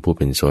บุคคลผู้เ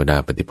ป็นโสดา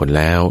ปัตติผล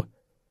แล้ว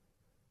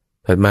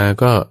ถัดมา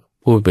ก็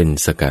ผู้เป็น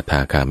สกทา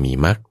คามี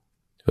มรรค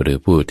หรือ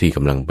ผู้ที่ก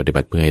ำลังปฏิบั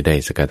ติเพื่อให้ได้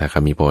สกทาคา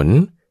มีผล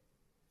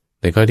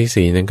ในข้อ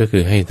ที่4นั้นก็คื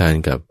อให้ทาน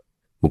กับ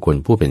บุคคล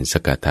ผู้เป็นส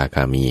กทาค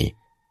ามี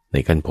ใน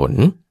ขั้นผล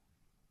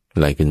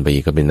ไล่ขึ้นไปอี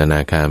กก็เป็นอน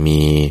าคา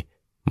มี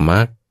มร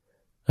รค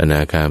อน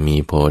าคามี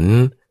ผล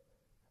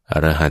อ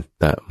รหัต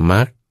ตมร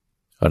รค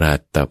อรหั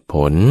ตตผ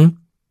ล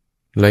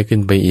ไล่ขึ้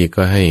นไปอีก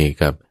ก็ให้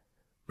กับ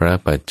พระ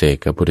ปัจเจ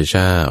กพุทธเ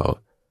จ้า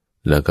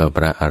แล้วก็พ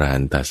ระอรหั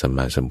นตสัมม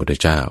าสัมพุทธ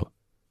เจ้า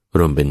ร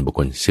วมเป็นบุคค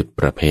ล10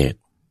ประเภท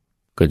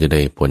ก็จะไ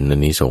ด้ผลอา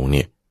นิสงส์เ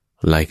นี่ย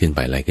ไล่ขึ้นไป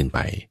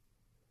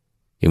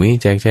อย่างนี้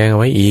แจกแจงเอา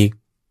ไว้อี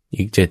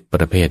ก7ป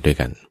ระเภทด้วย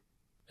กัน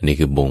อันนี้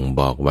คือบ่ง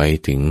บอกไว้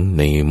ถึงใ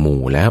นห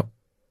มู่แล้ว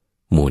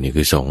หมู่นี่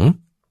คือสงฆ์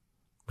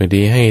บาง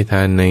ทีให้ท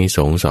านในส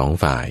งฆ์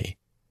2ฝ่าย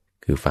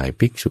คือฝ่าย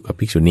ภิกษุกับ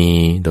ภิกษุณี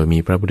โดยมี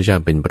พระพุทธเจ้า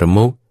เป็นประ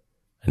มุข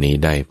อันนี้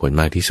ได้ผล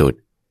มากที่สุด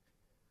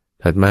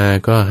ถัดมา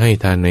ก็ให้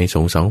ทานในส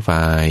งฆ์2ฝ่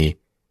าย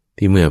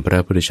ที่เมื่อพระ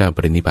พุทธเจ้าป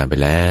รินิพพานไป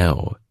แล้ว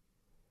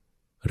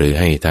หรือ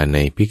ให้ทานใน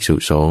ภิกษุ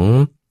สงฆ์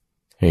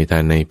ให้ทา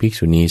นในภิก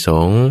ษุณีส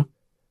งฆ์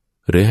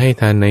หรือให้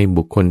ทานใน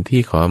บุคคล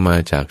ที่ขอมา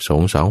จากส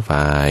งฆ์2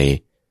ฝ่าย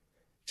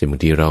จะบาง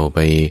ทีเราไป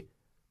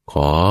ข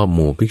อห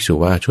มู่ภิกษุ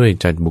ว่าช่วย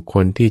จัดบุคค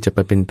ลที่จะไป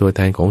เป็นตัวแท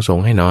นของสง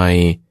ฆ์ให้หน่อย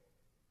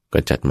ก็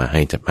จัดมาให้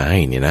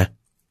เนี่ยนะ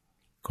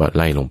ก็ไ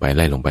ล่ลงไ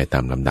ปตา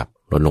มลำดับ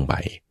ลดลงไป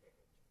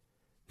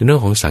ในเรื่อ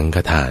งของสังฆ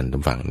ทานตร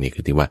งฝั่งนี้คื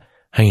อที่ว่า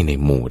ให้ใน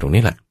หมู่ตรง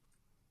นี้แหละ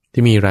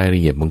ที่มีรายละ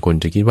เอียดบางคน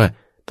จะคิดว่า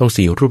ต้อง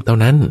4รูปเท่า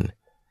นั้น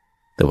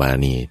แต่ว่า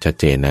นี่ชัด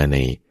เจนนะใน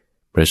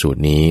พระสูต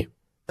รนี้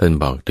ท่าน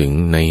บอกถึง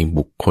ใน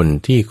บุคคล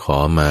ที่ขอ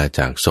มาจ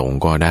ากสงฆ์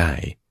ก็ได้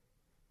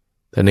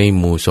แต่ใน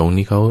หมู่สงฆ์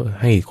นี้เขา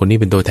ให้คนนี้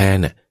เป็นตัวแทน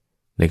น่ะ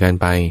ในการ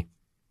ไป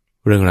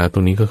เรื่องราวตร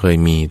งนี้ก็เคย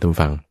มีตรง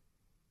ฝั่ง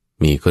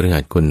มีคฤหั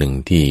สถ์คนหนึ่ง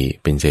ที่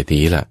เป็นเศรษฐี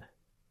ล่ะ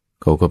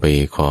เขาก็ไป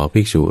ขอ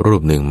ภิกษุรู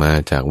ปหนึ่งมา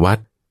จากวัด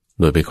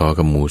โดยไปขอ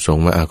กับหมู่สง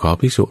ฆ์ว่าขอ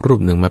ภิกษุรู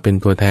ปหนึ่งมาเป็น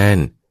ตัวแทน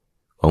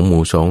ของห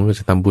มู่สงฆ์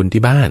จะทำบุญ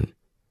ที่บ้าน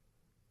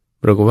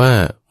ปรากฏว่า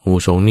หมู่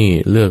สงฆ์นี่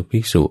เลือกภิ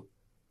กษุ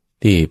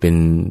ที่เป็น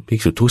ภิก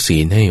ษุทุศี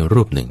ลให้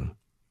รูปหนึ่ง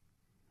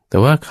แต่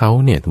ว่าเขา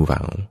เนี่ยทุก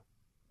ฝั่ง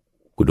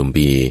กุดุม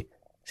พี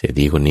เศรษ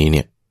ฐีคนนี้เ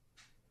นี่ย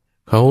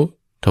เขา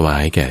ถวา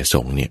ยแก่ส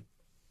งฆ์เนี่ย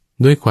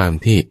ด้วยความ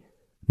ที่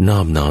น้อ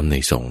มใน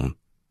สงฆ์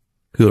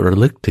คือระ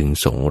ลึกถึง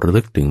สงฆ์ระ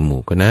ลึกถึงห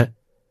มู่คณะ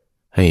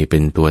ให้เป็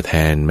นตัวแท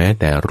นแม้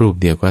แต่รูป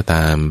เดียวก็ต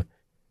าม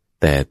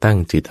แต่ตั้ง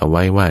จิตเอาไ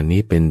ว้ว่า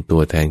นี้เป็นตั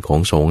วแทนของ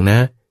สงฆ์นะ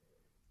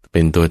เป็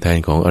นตัวแทน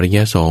ของอริย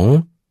สงฆ์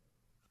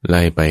ไ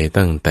ล่ไป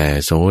ตั้งแต่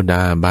โสด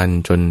าบัน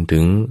จนถึ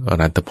งอ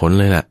รหัตผล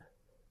เลยล่ะ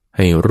ใ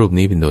ห้รูป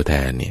นี้เป็นตัวแท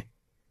นเนี่ย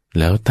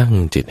แล้วตั้ง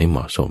จิตให้เหม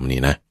าะสมนี่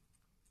นะ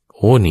โ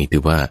อ้นี่ถื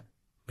อว่า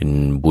เป็น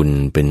บุญ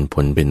เป็นผ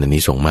ลเป็นอานิ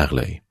สงส์มากเ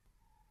ลย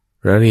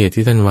รายละเอียด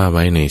ที่ท่านว่าไ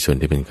ว้ในส่วน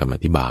ที่เป็นคำอ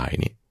ธิบาย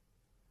นี่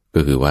ก็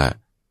คือว่า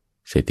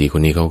เศรษฐีค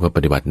นนี้เขาก็ป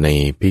ฏิบัติใน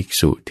ภิก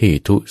ษุที่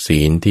ทุศี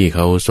ลที่เข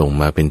าส่ง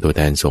มาเป็นตัวแ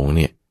ทนสงฆ์เ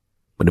นี่ย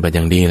ปฏิบัติอ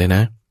ย่างดีเลยน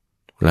ะ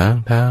ล้าง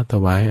เท้าถ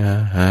วายอา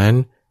หาร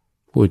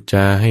พูดจ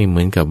าให้เห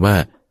มือนกับว่า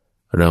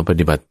เราป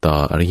ฏิบัติต่อ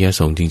อริย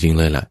สงฆ์จริงๆ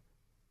เลยล่ะ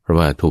เพราะ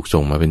ว่าถูก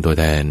ส่งมาเป็นตัว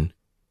แทน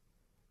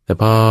แต่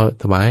พอ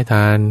ถวายท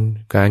าน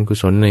การกุ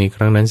ศลในค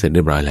รั้งนั้นเสร็จเ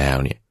รียบร้อยแล้ว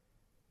เนี่ย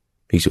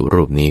ภิกษุ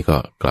รูปนี้ก็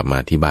กลับมา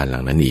ที่บ้านหลั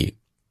งนั้นอีก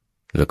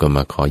แล้วก็ม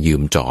าขอยื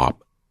มจอบ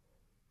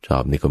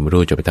นี่ก็ไม่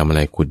รู้จะไปทำอะไ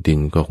รขุดดิน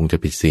ก็คงจะ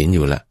ผิดศีลอ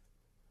ยู่ละ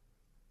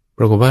ป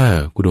รากฏว่า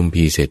กุดุม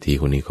พีเศรษฐี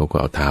คนนี้เขาก็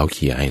เอาเท้าเ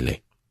ขี่ยให้เลย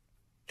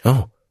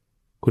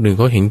คนอื่นเ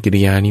ขาเห็นกิ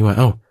ริยานี้ว่า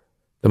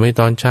ทำไม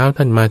ตอนเช้า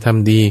ท่านมาท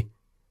ำดี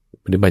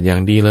ปฏิบัติอย่า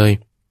งดีเลย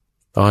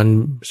ตอน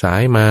สา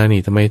ยมานี่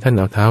ทำไมท่านเ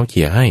อาเท้าเ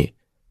ขี่ยให้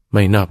ไ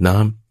ม่นอบน้อ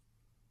ม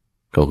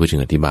เขาก็จึ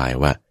งอธิบาย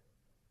ว่า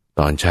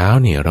ตอนเช้า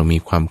เนี่ยเรามี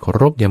ความเคา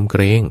รพยำเก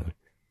รง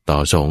ต่อ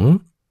สงฆ์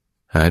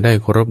หาได้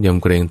เคารพย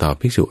ำเกรงต่อ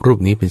ภิกษุรูป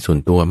นี้เป็นส่วน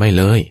ตัวไม่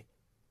เลย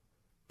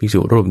ภิกษุ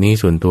รูปนี้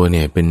ส่วนตัวเ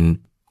นี่ยเป็น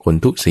คน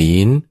ทุศี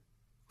ล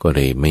ก็เล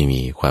ยไม่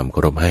มีความเค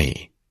ารพให้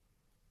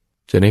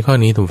จากในข้อ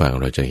นี้ทุกฝั่ง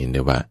เราจะเห็นไ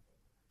ด้ว่า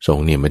สง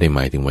ฆ์เนี่ยไม่ได้หม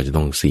ายถึงว่าจะ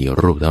ต้อง4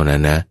 รูปเท่านั้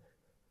นนะ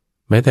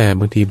แม้แต่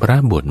บางทีพระ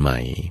บวชใหม่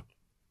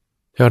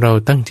ถ้าเรา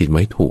ตั้งจิตไ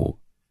ว้ถูก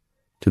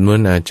จำนวน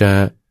อาจจะ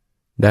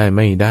ได้ไ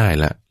ม่ได้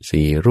ละ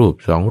4 รูป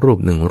2 รูป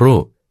1 รู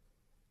ป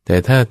แต่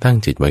ถ้าตั้ง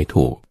จิตไว้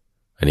ถูก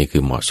อันนี้คื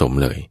อเหมาะสม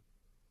เลย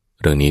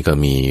เรื่องนี้ก็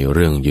มีเ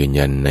รื่องยืน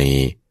ยันใน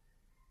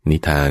นิ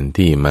ทาน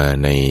ที่มา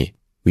ใน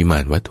วิมา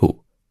นวัตถุ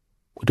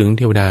พูดถึงเ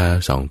ทวดา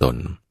2 ตน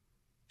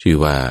ชื่อ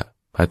ว่า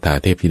ภัททา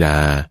เทพธิดา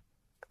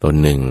ตน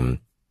หนึ่ง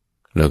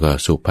แล้วก็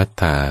สุภัท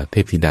ทาเท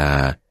พธิดา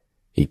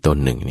อีกตน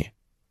หนึ่งเนี่ย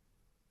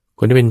ค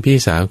นที่เป็นพี่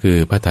สาวคือ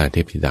ภัททาเท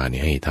พธิดาเนี่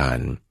ยให้ทาน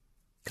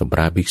กับพ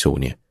ระภิกษุ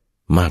เนี่ย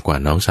มากกว่า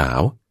น้องสา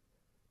ว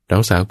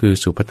คือ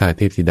สุภัททาเ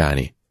ทพธิดาเ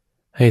นี่ย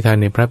ให้ทาน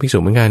ในพระภิกษุ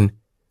เหมือนกัน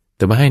แ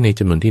ต่ว่าให้ในจ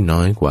ำนวนที่น้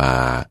อยกว่า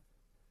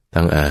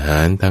ทั้งอาหา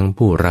รทั้ง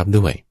ผู้รับ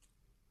ด้วย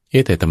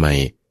แต่ทำไม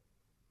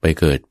ไป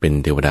เกิดเป็น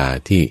เทวดา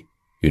ที่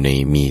อยู่ใน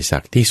มีศั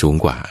กดิ์ที่สูง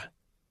กว่า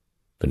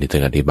ตอนนี้ท่า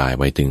นอธิบาย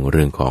ไว้ถึงเ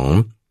รื่องของ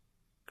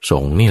ส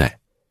งฆ์นี่แหละ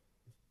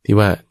ที่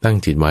ว่าตั้ง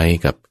จิตไว้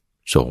กับ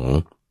สงฆ์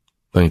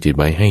ตั้งจิต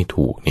ไว้ให้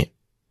ถูกเนี่ย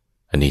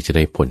อันนี้จะไ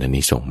ด้ผลอา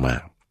นิสงส์มา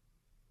ก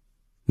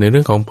ในเรื่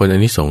องของผลอา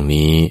นิสงส์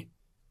นี้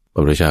พร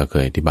ะพุทธเจ้าเค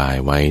ยอธิบาย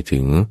ไว้ถึ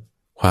ง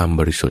ความ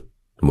บริสุทธิ์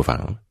ผู้ฟั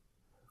ง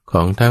ข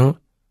องทั้ง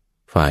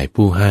ฝ่าย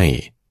ผู้ให้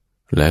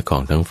และขอ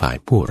งทั้งฝ่าย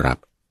ผู้รับ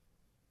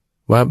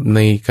ว่าใน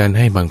การใ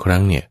ห้บางครั้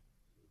งเนี่ย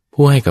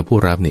ผู้ให้กับผู้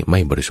รับเนี่ยไม่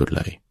บริสุทธิ์เ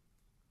ลย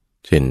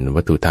เช่น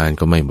วัตถุทาน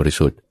ก็ไม่บริ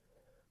สุทธิ์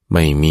ไ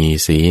ม่มี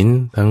ศีล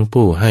ทั้ง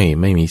ผู้ให้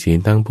ไม่มีศีล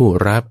ทั้งผู้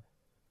รับ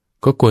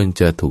ก็ควร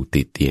จะถูก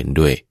ติเตียน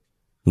ด้วย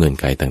เงื่อน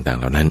ไขต่างๆ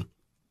เหล่านั้น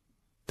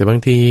แต่บาง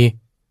ที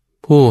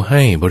ผู้ใ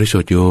ห้บริสุ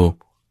ทธิ์อยู่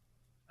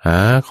หา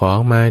ของ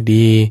มา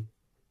ดี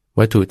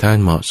วัตถุทาน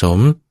เหมาะสม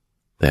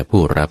แต่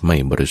ผู้รับไม่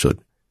บริสุท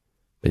ธิ์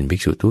เป็นภิ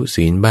กษุทุ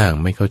ศีลบ้าง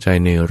ไม่เข้าใจ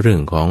ในเรื่อ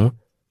งของ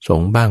ส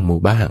งฆ์บ้างหมู่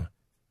บ้าง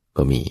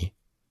ก็มี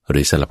ห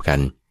รือสลับกัน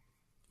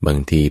บาง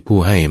ทีผู้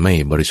ให้ไม่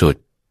บริสุท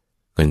ธิ์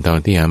เงินทอง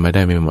ที่หามาไ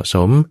ด้ไม่เหมาะส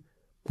ม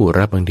ผู้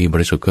รับบางทีบ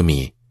ริสุทธิ์ก็มี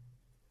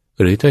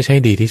หรือถ้าใช้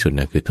ดีที่สุด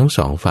นะคือทั้ง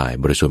2 ฝ่าย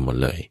บริสุทธิ์หมด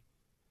เลย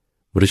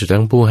บริสุทธิ์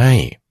ทั้งผู้ให้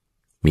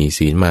มี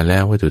ศีลมาแล้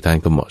ววัตถุทาน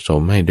ก็เหมาะส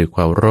มให้ด้วยค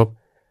วามเคารพ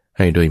ใ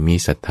ห้โดยมี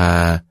ศรัทธา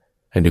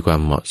ให้ด้วยควา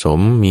มเหมาะสม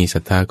มีศรั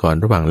ทธาก่อน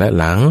ระหว่างและ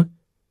หลัง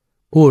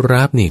ผู้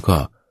รับนี่ก็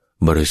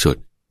บริสุท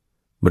ธิ์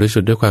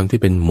ด้วยความที่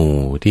เป็นหมู่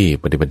ที่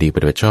ปฏิบัติดีป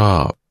ฏิบัติชอ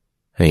บ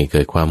ให้เ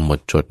กิดความหมด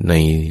จดใน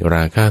ร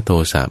าคะโท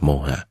สะโม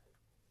หะ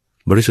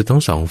บริสุทธิ์ทั้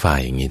ง2 ฝ่าย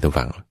อย่างนี้ทุก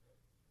ฝั่ง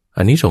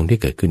อันนี้สงฆ์ที่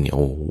เกิดขึ้นเนี่ยโ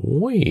อ้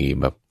ย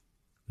แบบ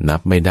นั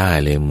บไม่ได้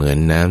เลยเหมือน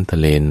น้ำทะ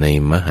เลใน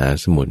มหา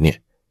สมุทรเนี่ย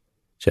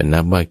จะนั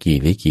บว่ากี่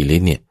ลิ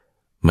ตรเนี่ย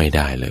ไม่ไ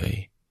ด้เลย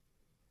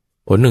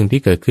ผลหนึ่ง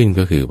ที่เกิดขึ้น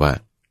ก็คือว่า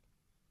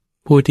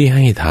ผู้ที่ใ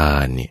ห้ทา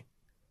นเนี่ย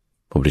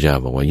พระพุทธเจ้า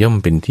บอกว่าย่อม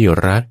เป็นที่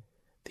รัก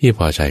ที่พ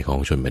อใจของ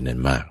ชนเป็นนั้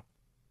นมาก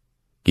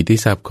กิตติ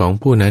ศัพท์ของ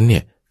ผู้นั้นเนี่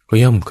ยก็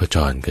ย่อมกระจ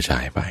รกระจา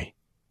ยไป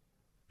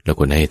แล้ว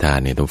คนให้ทาน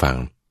เนี่ยต้องฟัง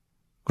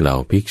เหล่า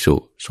ภิกษุ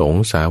สง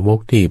ฆ์สาวก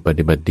ที่ป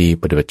ฏิบัติดี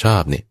ปฏิบัติชอ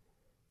บเนี่ย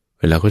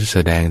เวลาเขาจะแส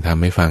ดงธรรม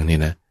ให้ฟังเนี่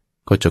ยนะ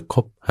ก็จะค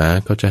บหา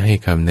เขาจะให้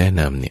คำแนะ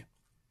นำเนี่ย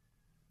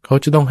เขา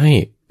จะต้องให้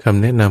ค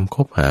ำแนะนำค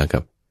บหากั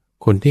บ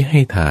คนที่ให้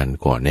ทาน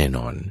ก่อนแน่น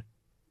อน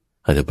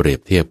อาจจะเปรียบ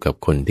เทียบกับ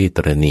คนที่ต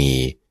ระหนี่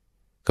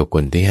กับค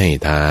นที่ให้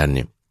ทานเ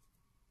นี่ย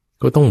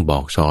ก็ต้องบอ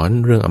กสอน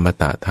เรื่องอม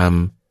ตะธรรม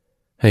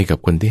ให้กับ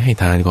คนที่ให้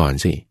ทานก่อน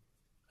สิ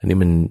อันนี้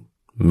มัน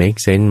make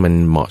sense มัน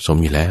เหมาะสม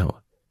อยู่แล้ว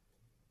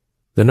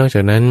แล้วนอกจ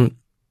ากนั้น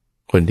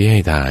คนที่ให้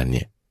ทานเ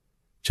นี่ย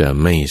จะ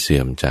ไม่เสื่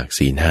อมจาก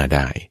ศีล 5ไ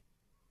ด้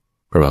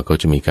เพราะว่าเขา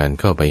จะมีการ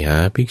เข้าไปหา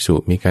ภิกษุ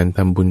มีการท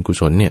ำบุญกุ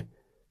ศลเนี่ย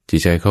จิต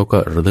ใจเขาก็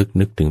ระลึก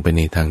นึกถึงไปใ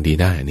นทางดี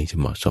ได้อันนี้จะ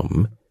เหมาะสม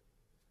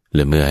แล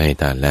ะเมื่อให้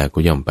ทานแล้วก็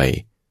ย่อมไป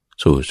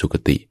สู่สุค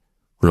ติ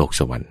โลก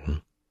สวรรค์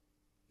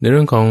ในเ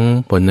รื่องของ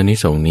ผลอานิ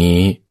สงส์นี้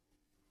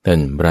ท่าน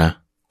พระ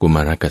กุม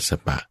ารกัสส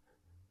ปะ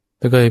ไ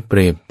ด้เคยเป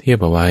รียบเทียบ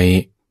เอาไว้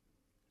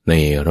ใน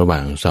ระหว่า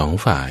ง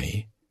2 ฝ่าย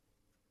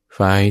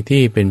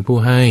ที่เป็นผู้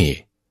ให้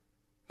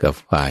กับ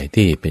ฝ่าย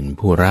ที่เป็น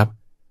ผู้รับ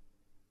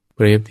เป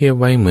รียบเทียบ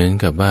ไว้เหมือน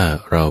กับว่า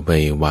เราไป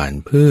หว่าน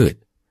พืช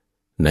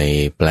ใน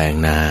แปลง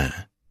นา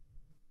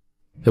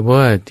แต่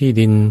ว่าที่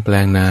ดินแปล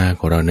งนาข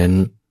องเรานั้น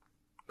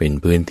เป็น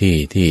พื้นที่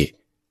ที่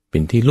เป็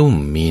นที่ลุ่ม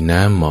มี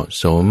น้ำเหมาะ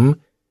สม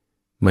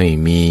ไม่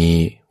มี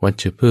วั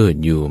ชพืช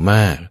อยู่ม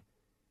าก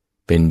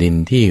เป็นดิน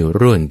ที่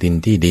ร่วนดิน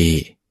ที่ดี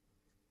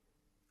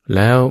แ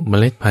ล้วเม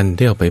ล็ดพันธุ์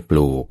ที่เอาไปป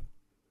ลูก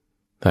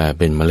ถ้าเ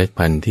ป็นเมล็ด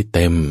พันธุ์ที่เ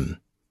ต็ม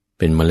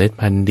เป็นเมล็ด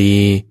พันธุ์ดี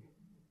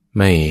ไ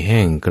ม่แห้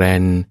งแกร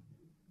น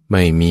ไ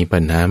ม่มีปั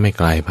ญหาไม่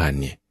กลายพันธุ์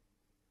เนี่ย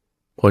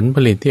ผลผ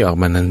ลิตที่ออก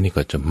มานั้นนี่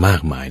ก็จะมา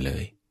กมายเล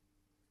ย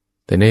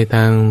แต่ในท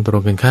างตร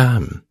งกันข้า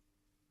ม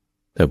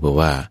ถ้าบอก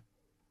ว่า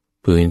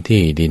พื้น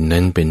ที่ดิน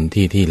นั้นเป็น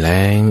ที่ที่แ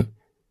ล้ง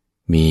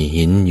มี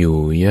หินอยู่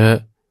เยอะ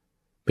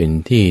เป็น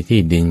ที่ที่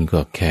ดิน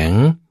ก็แข็ง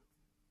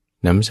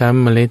น้ำซ้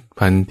ำเมล็ด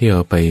พันธุ์ที่เอ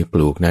าไปป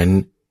ลูกนั้น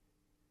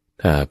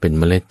ถ้าเป็นเ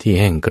มล็ดที่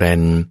แห้งแกร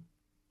น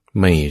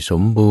ไม่ส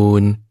มบู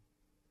รณ์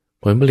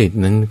ผลผลิต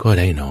นั้นก็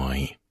ได้น้อย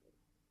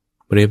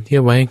เปรียบเทีย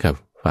บไว้กับ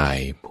ฝ่าย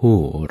ผู้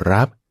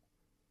รับ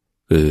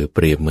คือเป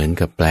รียบเหมือน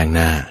กับแปลงน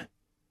า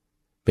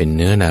เป็นเ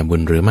นื้อนาบุ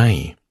ญหรือไม่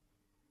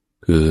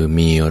คือ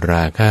มีร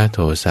าคะโท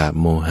สะ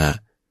โมหะ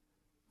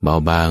เบา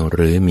บางห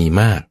รือมี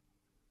มาก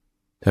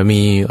ถ้า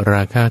มีร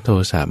าคะโท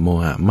สะโม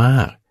หะมา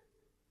ก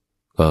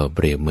ก็เป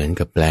รียบเหมือน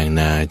กับแปลง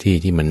นา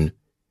ที่มัน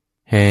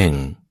แห้ง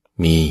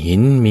มีหิ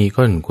นมี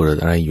ก้อนกรวด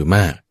อะไรอยู่ม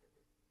าก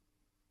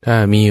ถ้า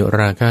มี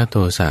ราคะโท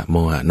สะโม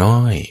หะน้อ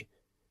ย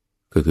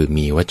ก็คือ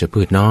มีวัช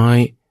พืชน้อย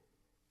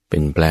เป็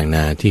นแปลงน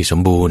าที่สม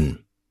บูรณ์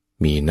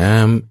มีน้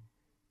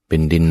ำเป็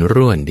นดิน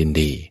ร่วนดิน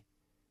ดี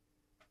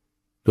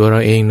ตัวเรา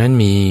เองนั้น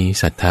มี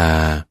ศรัทธา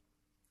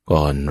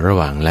ก่อนระห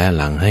ว่างและ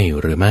หลังให้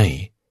หรือไม่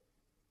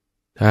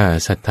ถ้า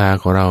ศรัทธา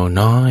ของเรา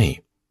น้อย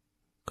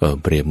ก็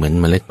เปรียบเหมือน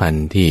เมล็ดพัน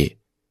ธุ์ที่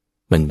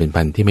มันเป็น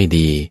พันธุ์ที่ไม่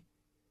ดี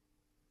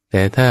แ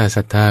ต่ถ้าศ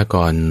รัทธา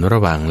ก่อนระ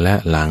หว่างและ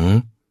หลัง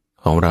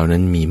ของเรานั้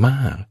นมีม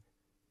าก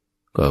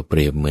ก็เป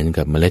รียบเหมือน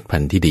กับเมล็ดพั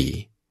นธุ์ที่ดี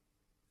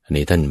อัน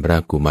นี้ท่านพระ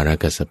กุมาร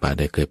กัสสปะ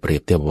ได้เคยเปรีย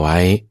บเทียบไว้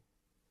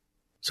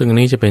ซึ่งอัน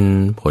นี้จะเป็น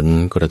ผล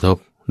กระทบ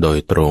โดย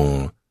ตรง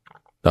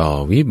ต่อ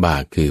วิบา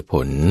กคือผ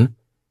ล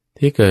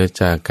ที่เกิด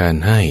จากการ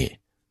ให้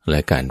และ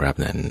การรับ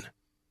นั้น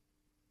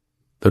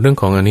ตัวเรื่อง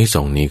ของอานิส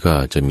งส์นี้ก็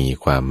จะมี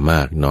ความม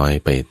ากน้อย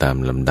ไปตาม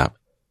ลำดับ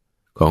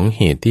ของเ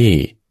หตุที่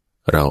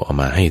เราเอา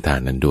มาให้ทา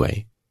นนั้นด้วย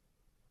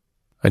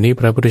อันนี้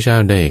พระพุทธเจ้า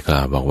ได้กล่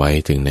าวบอกไว้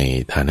ถึงใน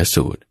ทาน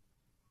สูตร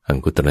อัง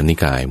คุตรนิ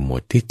กายหมว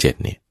ดที่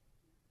7เนี่ย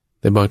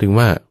แต่บอกถึง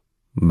ว่า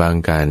บาง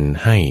การ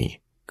ให้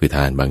คือท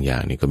านบางอย่า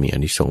งนี่ก็มีอา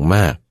นิสงส์ม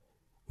าก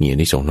มีอา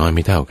นิสงส์น้อยไ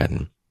ม่เท่ากัน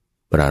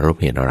ปรารภ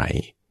เหตุอะไร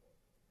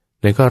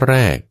ในข้อแร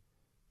ก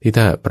ที่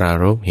ถ้าปรา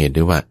รภเหตุ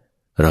ด้วยว่า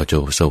เราจะ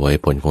เสวย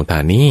ผลของทา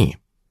นนี้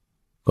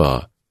ก็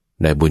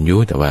ได้บุญยุ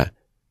แต่ว่า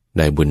ไ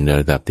ด้บุญใน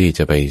ระดับที่จ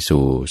ะไป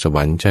สู่สว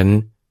รรค์ชั้น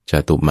จ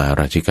ตุมา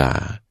ราชิกา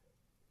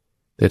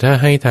แต่ถ้า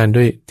ให้ทาน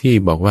ด้วยที่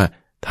บอกว่า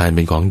ทานเ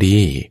ป็นของดี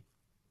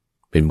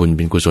เป็นบุญเ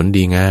ป็นกุศล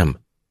ดีงาม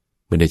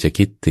ไม่ได้จะ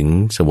คิดถึง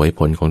เสวยผ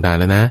ลของทาน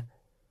แล้วนะ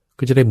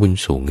ก็จะได้บุญ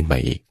สูงขึ้นไป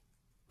อีก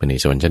เป็นใน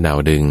สวรรค์ชั้นดาว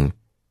ดึง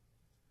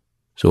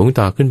สูง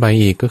ต่อขึ้นไป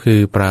อีกก็คือ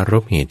ปราร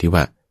ภเหตุที่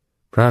ว่า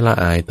พระละ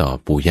อายต่อ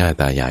ปู่ย่า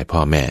ตายายพ่อ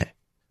แม่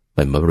บ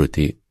รรพบุรุษ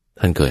ที่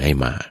ท่านเคยให้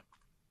มา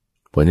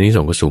ผลนี้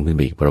ส่งก็สูงขึ้นไ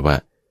ปอีกเพราะว่า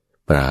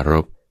ปราร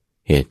ภ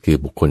เหตุคือ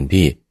บุคคล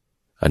ที่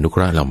อนุเค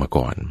ราะห์เรามา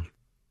ก่อน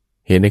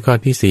เหตุในข้อ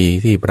ที่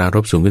4ที่ปราร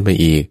ภสูงขึ้นไป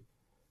อีก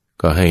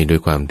ก็ให้โดย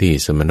ความที่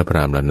สมณพร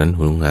าหมณ์เหล่านั้น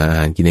หุงหาอาห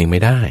ารกินเองไม่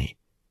ได้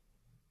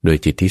โดย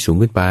จิตที่สูง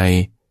ขึ้นไป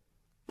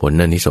ผล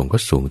อานิสงส์ก็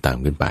สูงตาม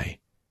ขึ้นไป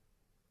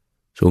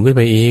สูงขึ้นไ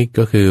ปอีก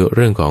ก็คือเ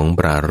รื่องของ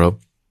ปรารภ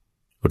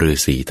ฤา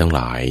ษีทั้งห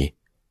ลาย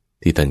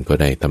ที่ท่านก็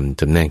ได้ทำ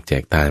จำแนกแจ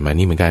กทานมา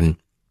นี่เหมือนกัน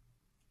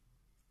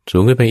สู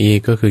งขึ้นไปอีก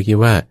ก็คือคิด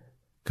ว่า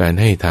การ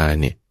ให้ทาน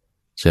เนี่ย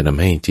จะทำ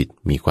ให้จิต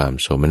มีความ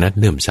โสมนัส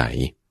เลื่อมใส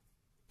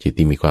จิต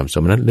ที่มีความโส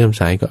มนัสเลื่อมใ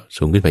สก็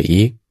สูงขึ้นไป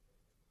อีก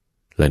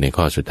และใน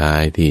ข้อสุดท้า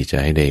ยที่จะ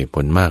ให้ได้ผ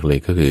ลมากเลย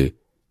ก็คือ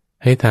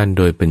ให้ทานโ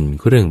ดยเป็น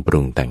เครื่องปรุ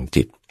งแต่ง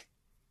จิต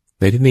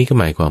ในที่นี้ก็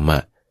หมายความว่า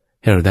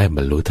ให้เราได้บ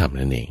รรลุธรรม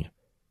นั่นเอง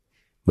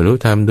บรรลุ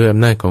ธรรมด้วยอ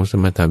ำนาจของส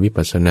มถวิ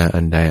ปัสสนาอั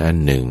นใดอัน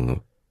หนึ่ง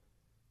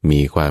มี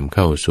ความเ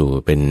ข้าสู่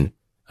เป็น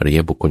อริย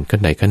บุคคลขั้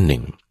นใดขั้นหนึ่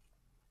ง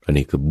อัน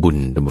นี้คือบุญ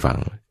ท่านผู้ฟัง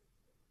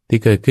ที่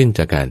เกิดขึ้นจ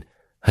ากการ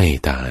ให้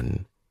ทาน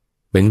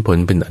เป็นผล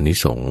เป็นอานิ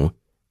สงส์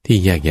ที่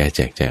แยกแยะแจ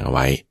กแจงเอาไ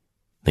ว้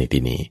ใน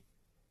ที่นี้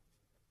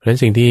เพราะฉะนั้น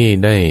สิ่งที่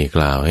ได้ก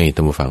ล่าวให้ท่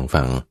านผู้ฟัง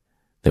ฟัง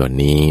ในวัน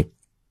นี้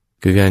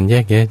คือการแย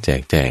กแยะแจ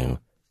กแจง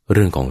เ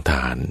รื่องของท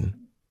าน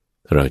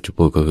เราจะ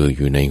พูดก็คืออ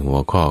ยู่ในหัว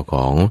ข้อข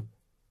อง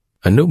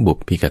อนุบุพ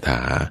พิกถ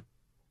า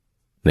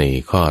ใน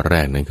ข้อแร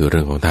กนั้นคือเรื่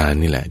องของทาน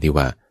นี่แหละที่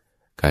ว่า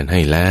การให้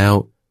แล้ว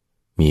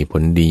มีผ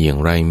ลดีอย่า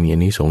งไรมีอา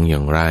นิสงส์อย่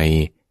างไร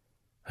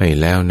ให้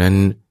แล้วนั้น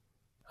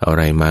อะไ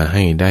รมาใ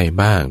ห้ได้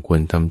บ้างคว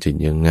รทำจิต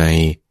ยังไง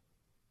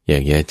แย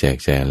กแยะแจก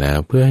แจงแล้ว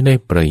เพื่อให้ได้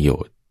ประโย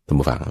ชน์ท่าน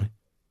ผู้ฟัง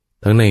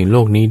ทั้งในโล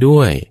กนี้ด้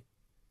วย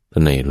ทั้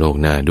งในโลก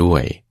หน้าด้ว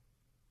ย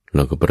แ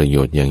ล้วก็ประโย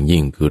ชน์อย่างยิ่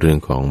งคือเรื่อง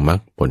ของมรรค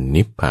ผล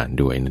นิพพาน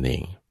ด้วยนั่นเอ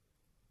ง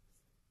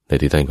แต่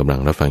ที่ท่านกำลัง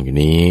รับฟังอยู่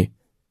นี้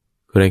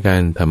คือรายการ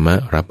ธรรม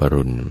รับอ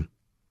รุณ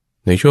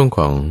ในช่วงข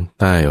อง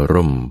ใต้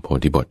ร่มโพ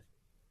ธิบท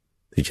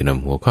ที่จะน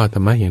ำหัวข้อธร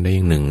รมะอย่างใดอ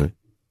ย่างหนึ่ง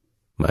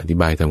มาอธิ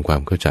บายทำควา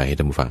มเข้าใจให้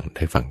ท่านผู้ฟังไ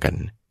ด้ฟังกัน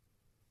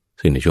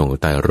ซึ่งในช่วงของ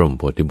ใต้ร่มโ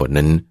พธิบท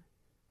นั้น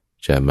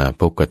จะมา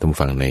พบกับท่านผู้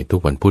ฟังในทุ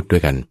กวันพุธด้ว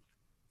ยกัน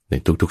ใน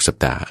ทุกๆสัป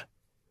ดาห์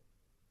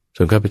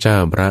ส่วนข้าพเจ้า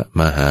พระ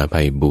มหาไพ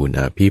บูลย์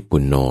อภิปุ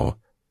ณโญ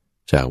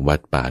จากวัด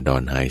ป่าดอ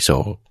นไฮโศ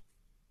ก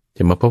จ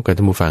ะมาพบกับ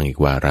ท่านผู้ฟังอีก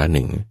วาระห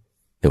นึ่ง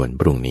ในวัน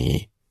พรุ่งนี้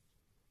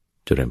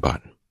เจริญพร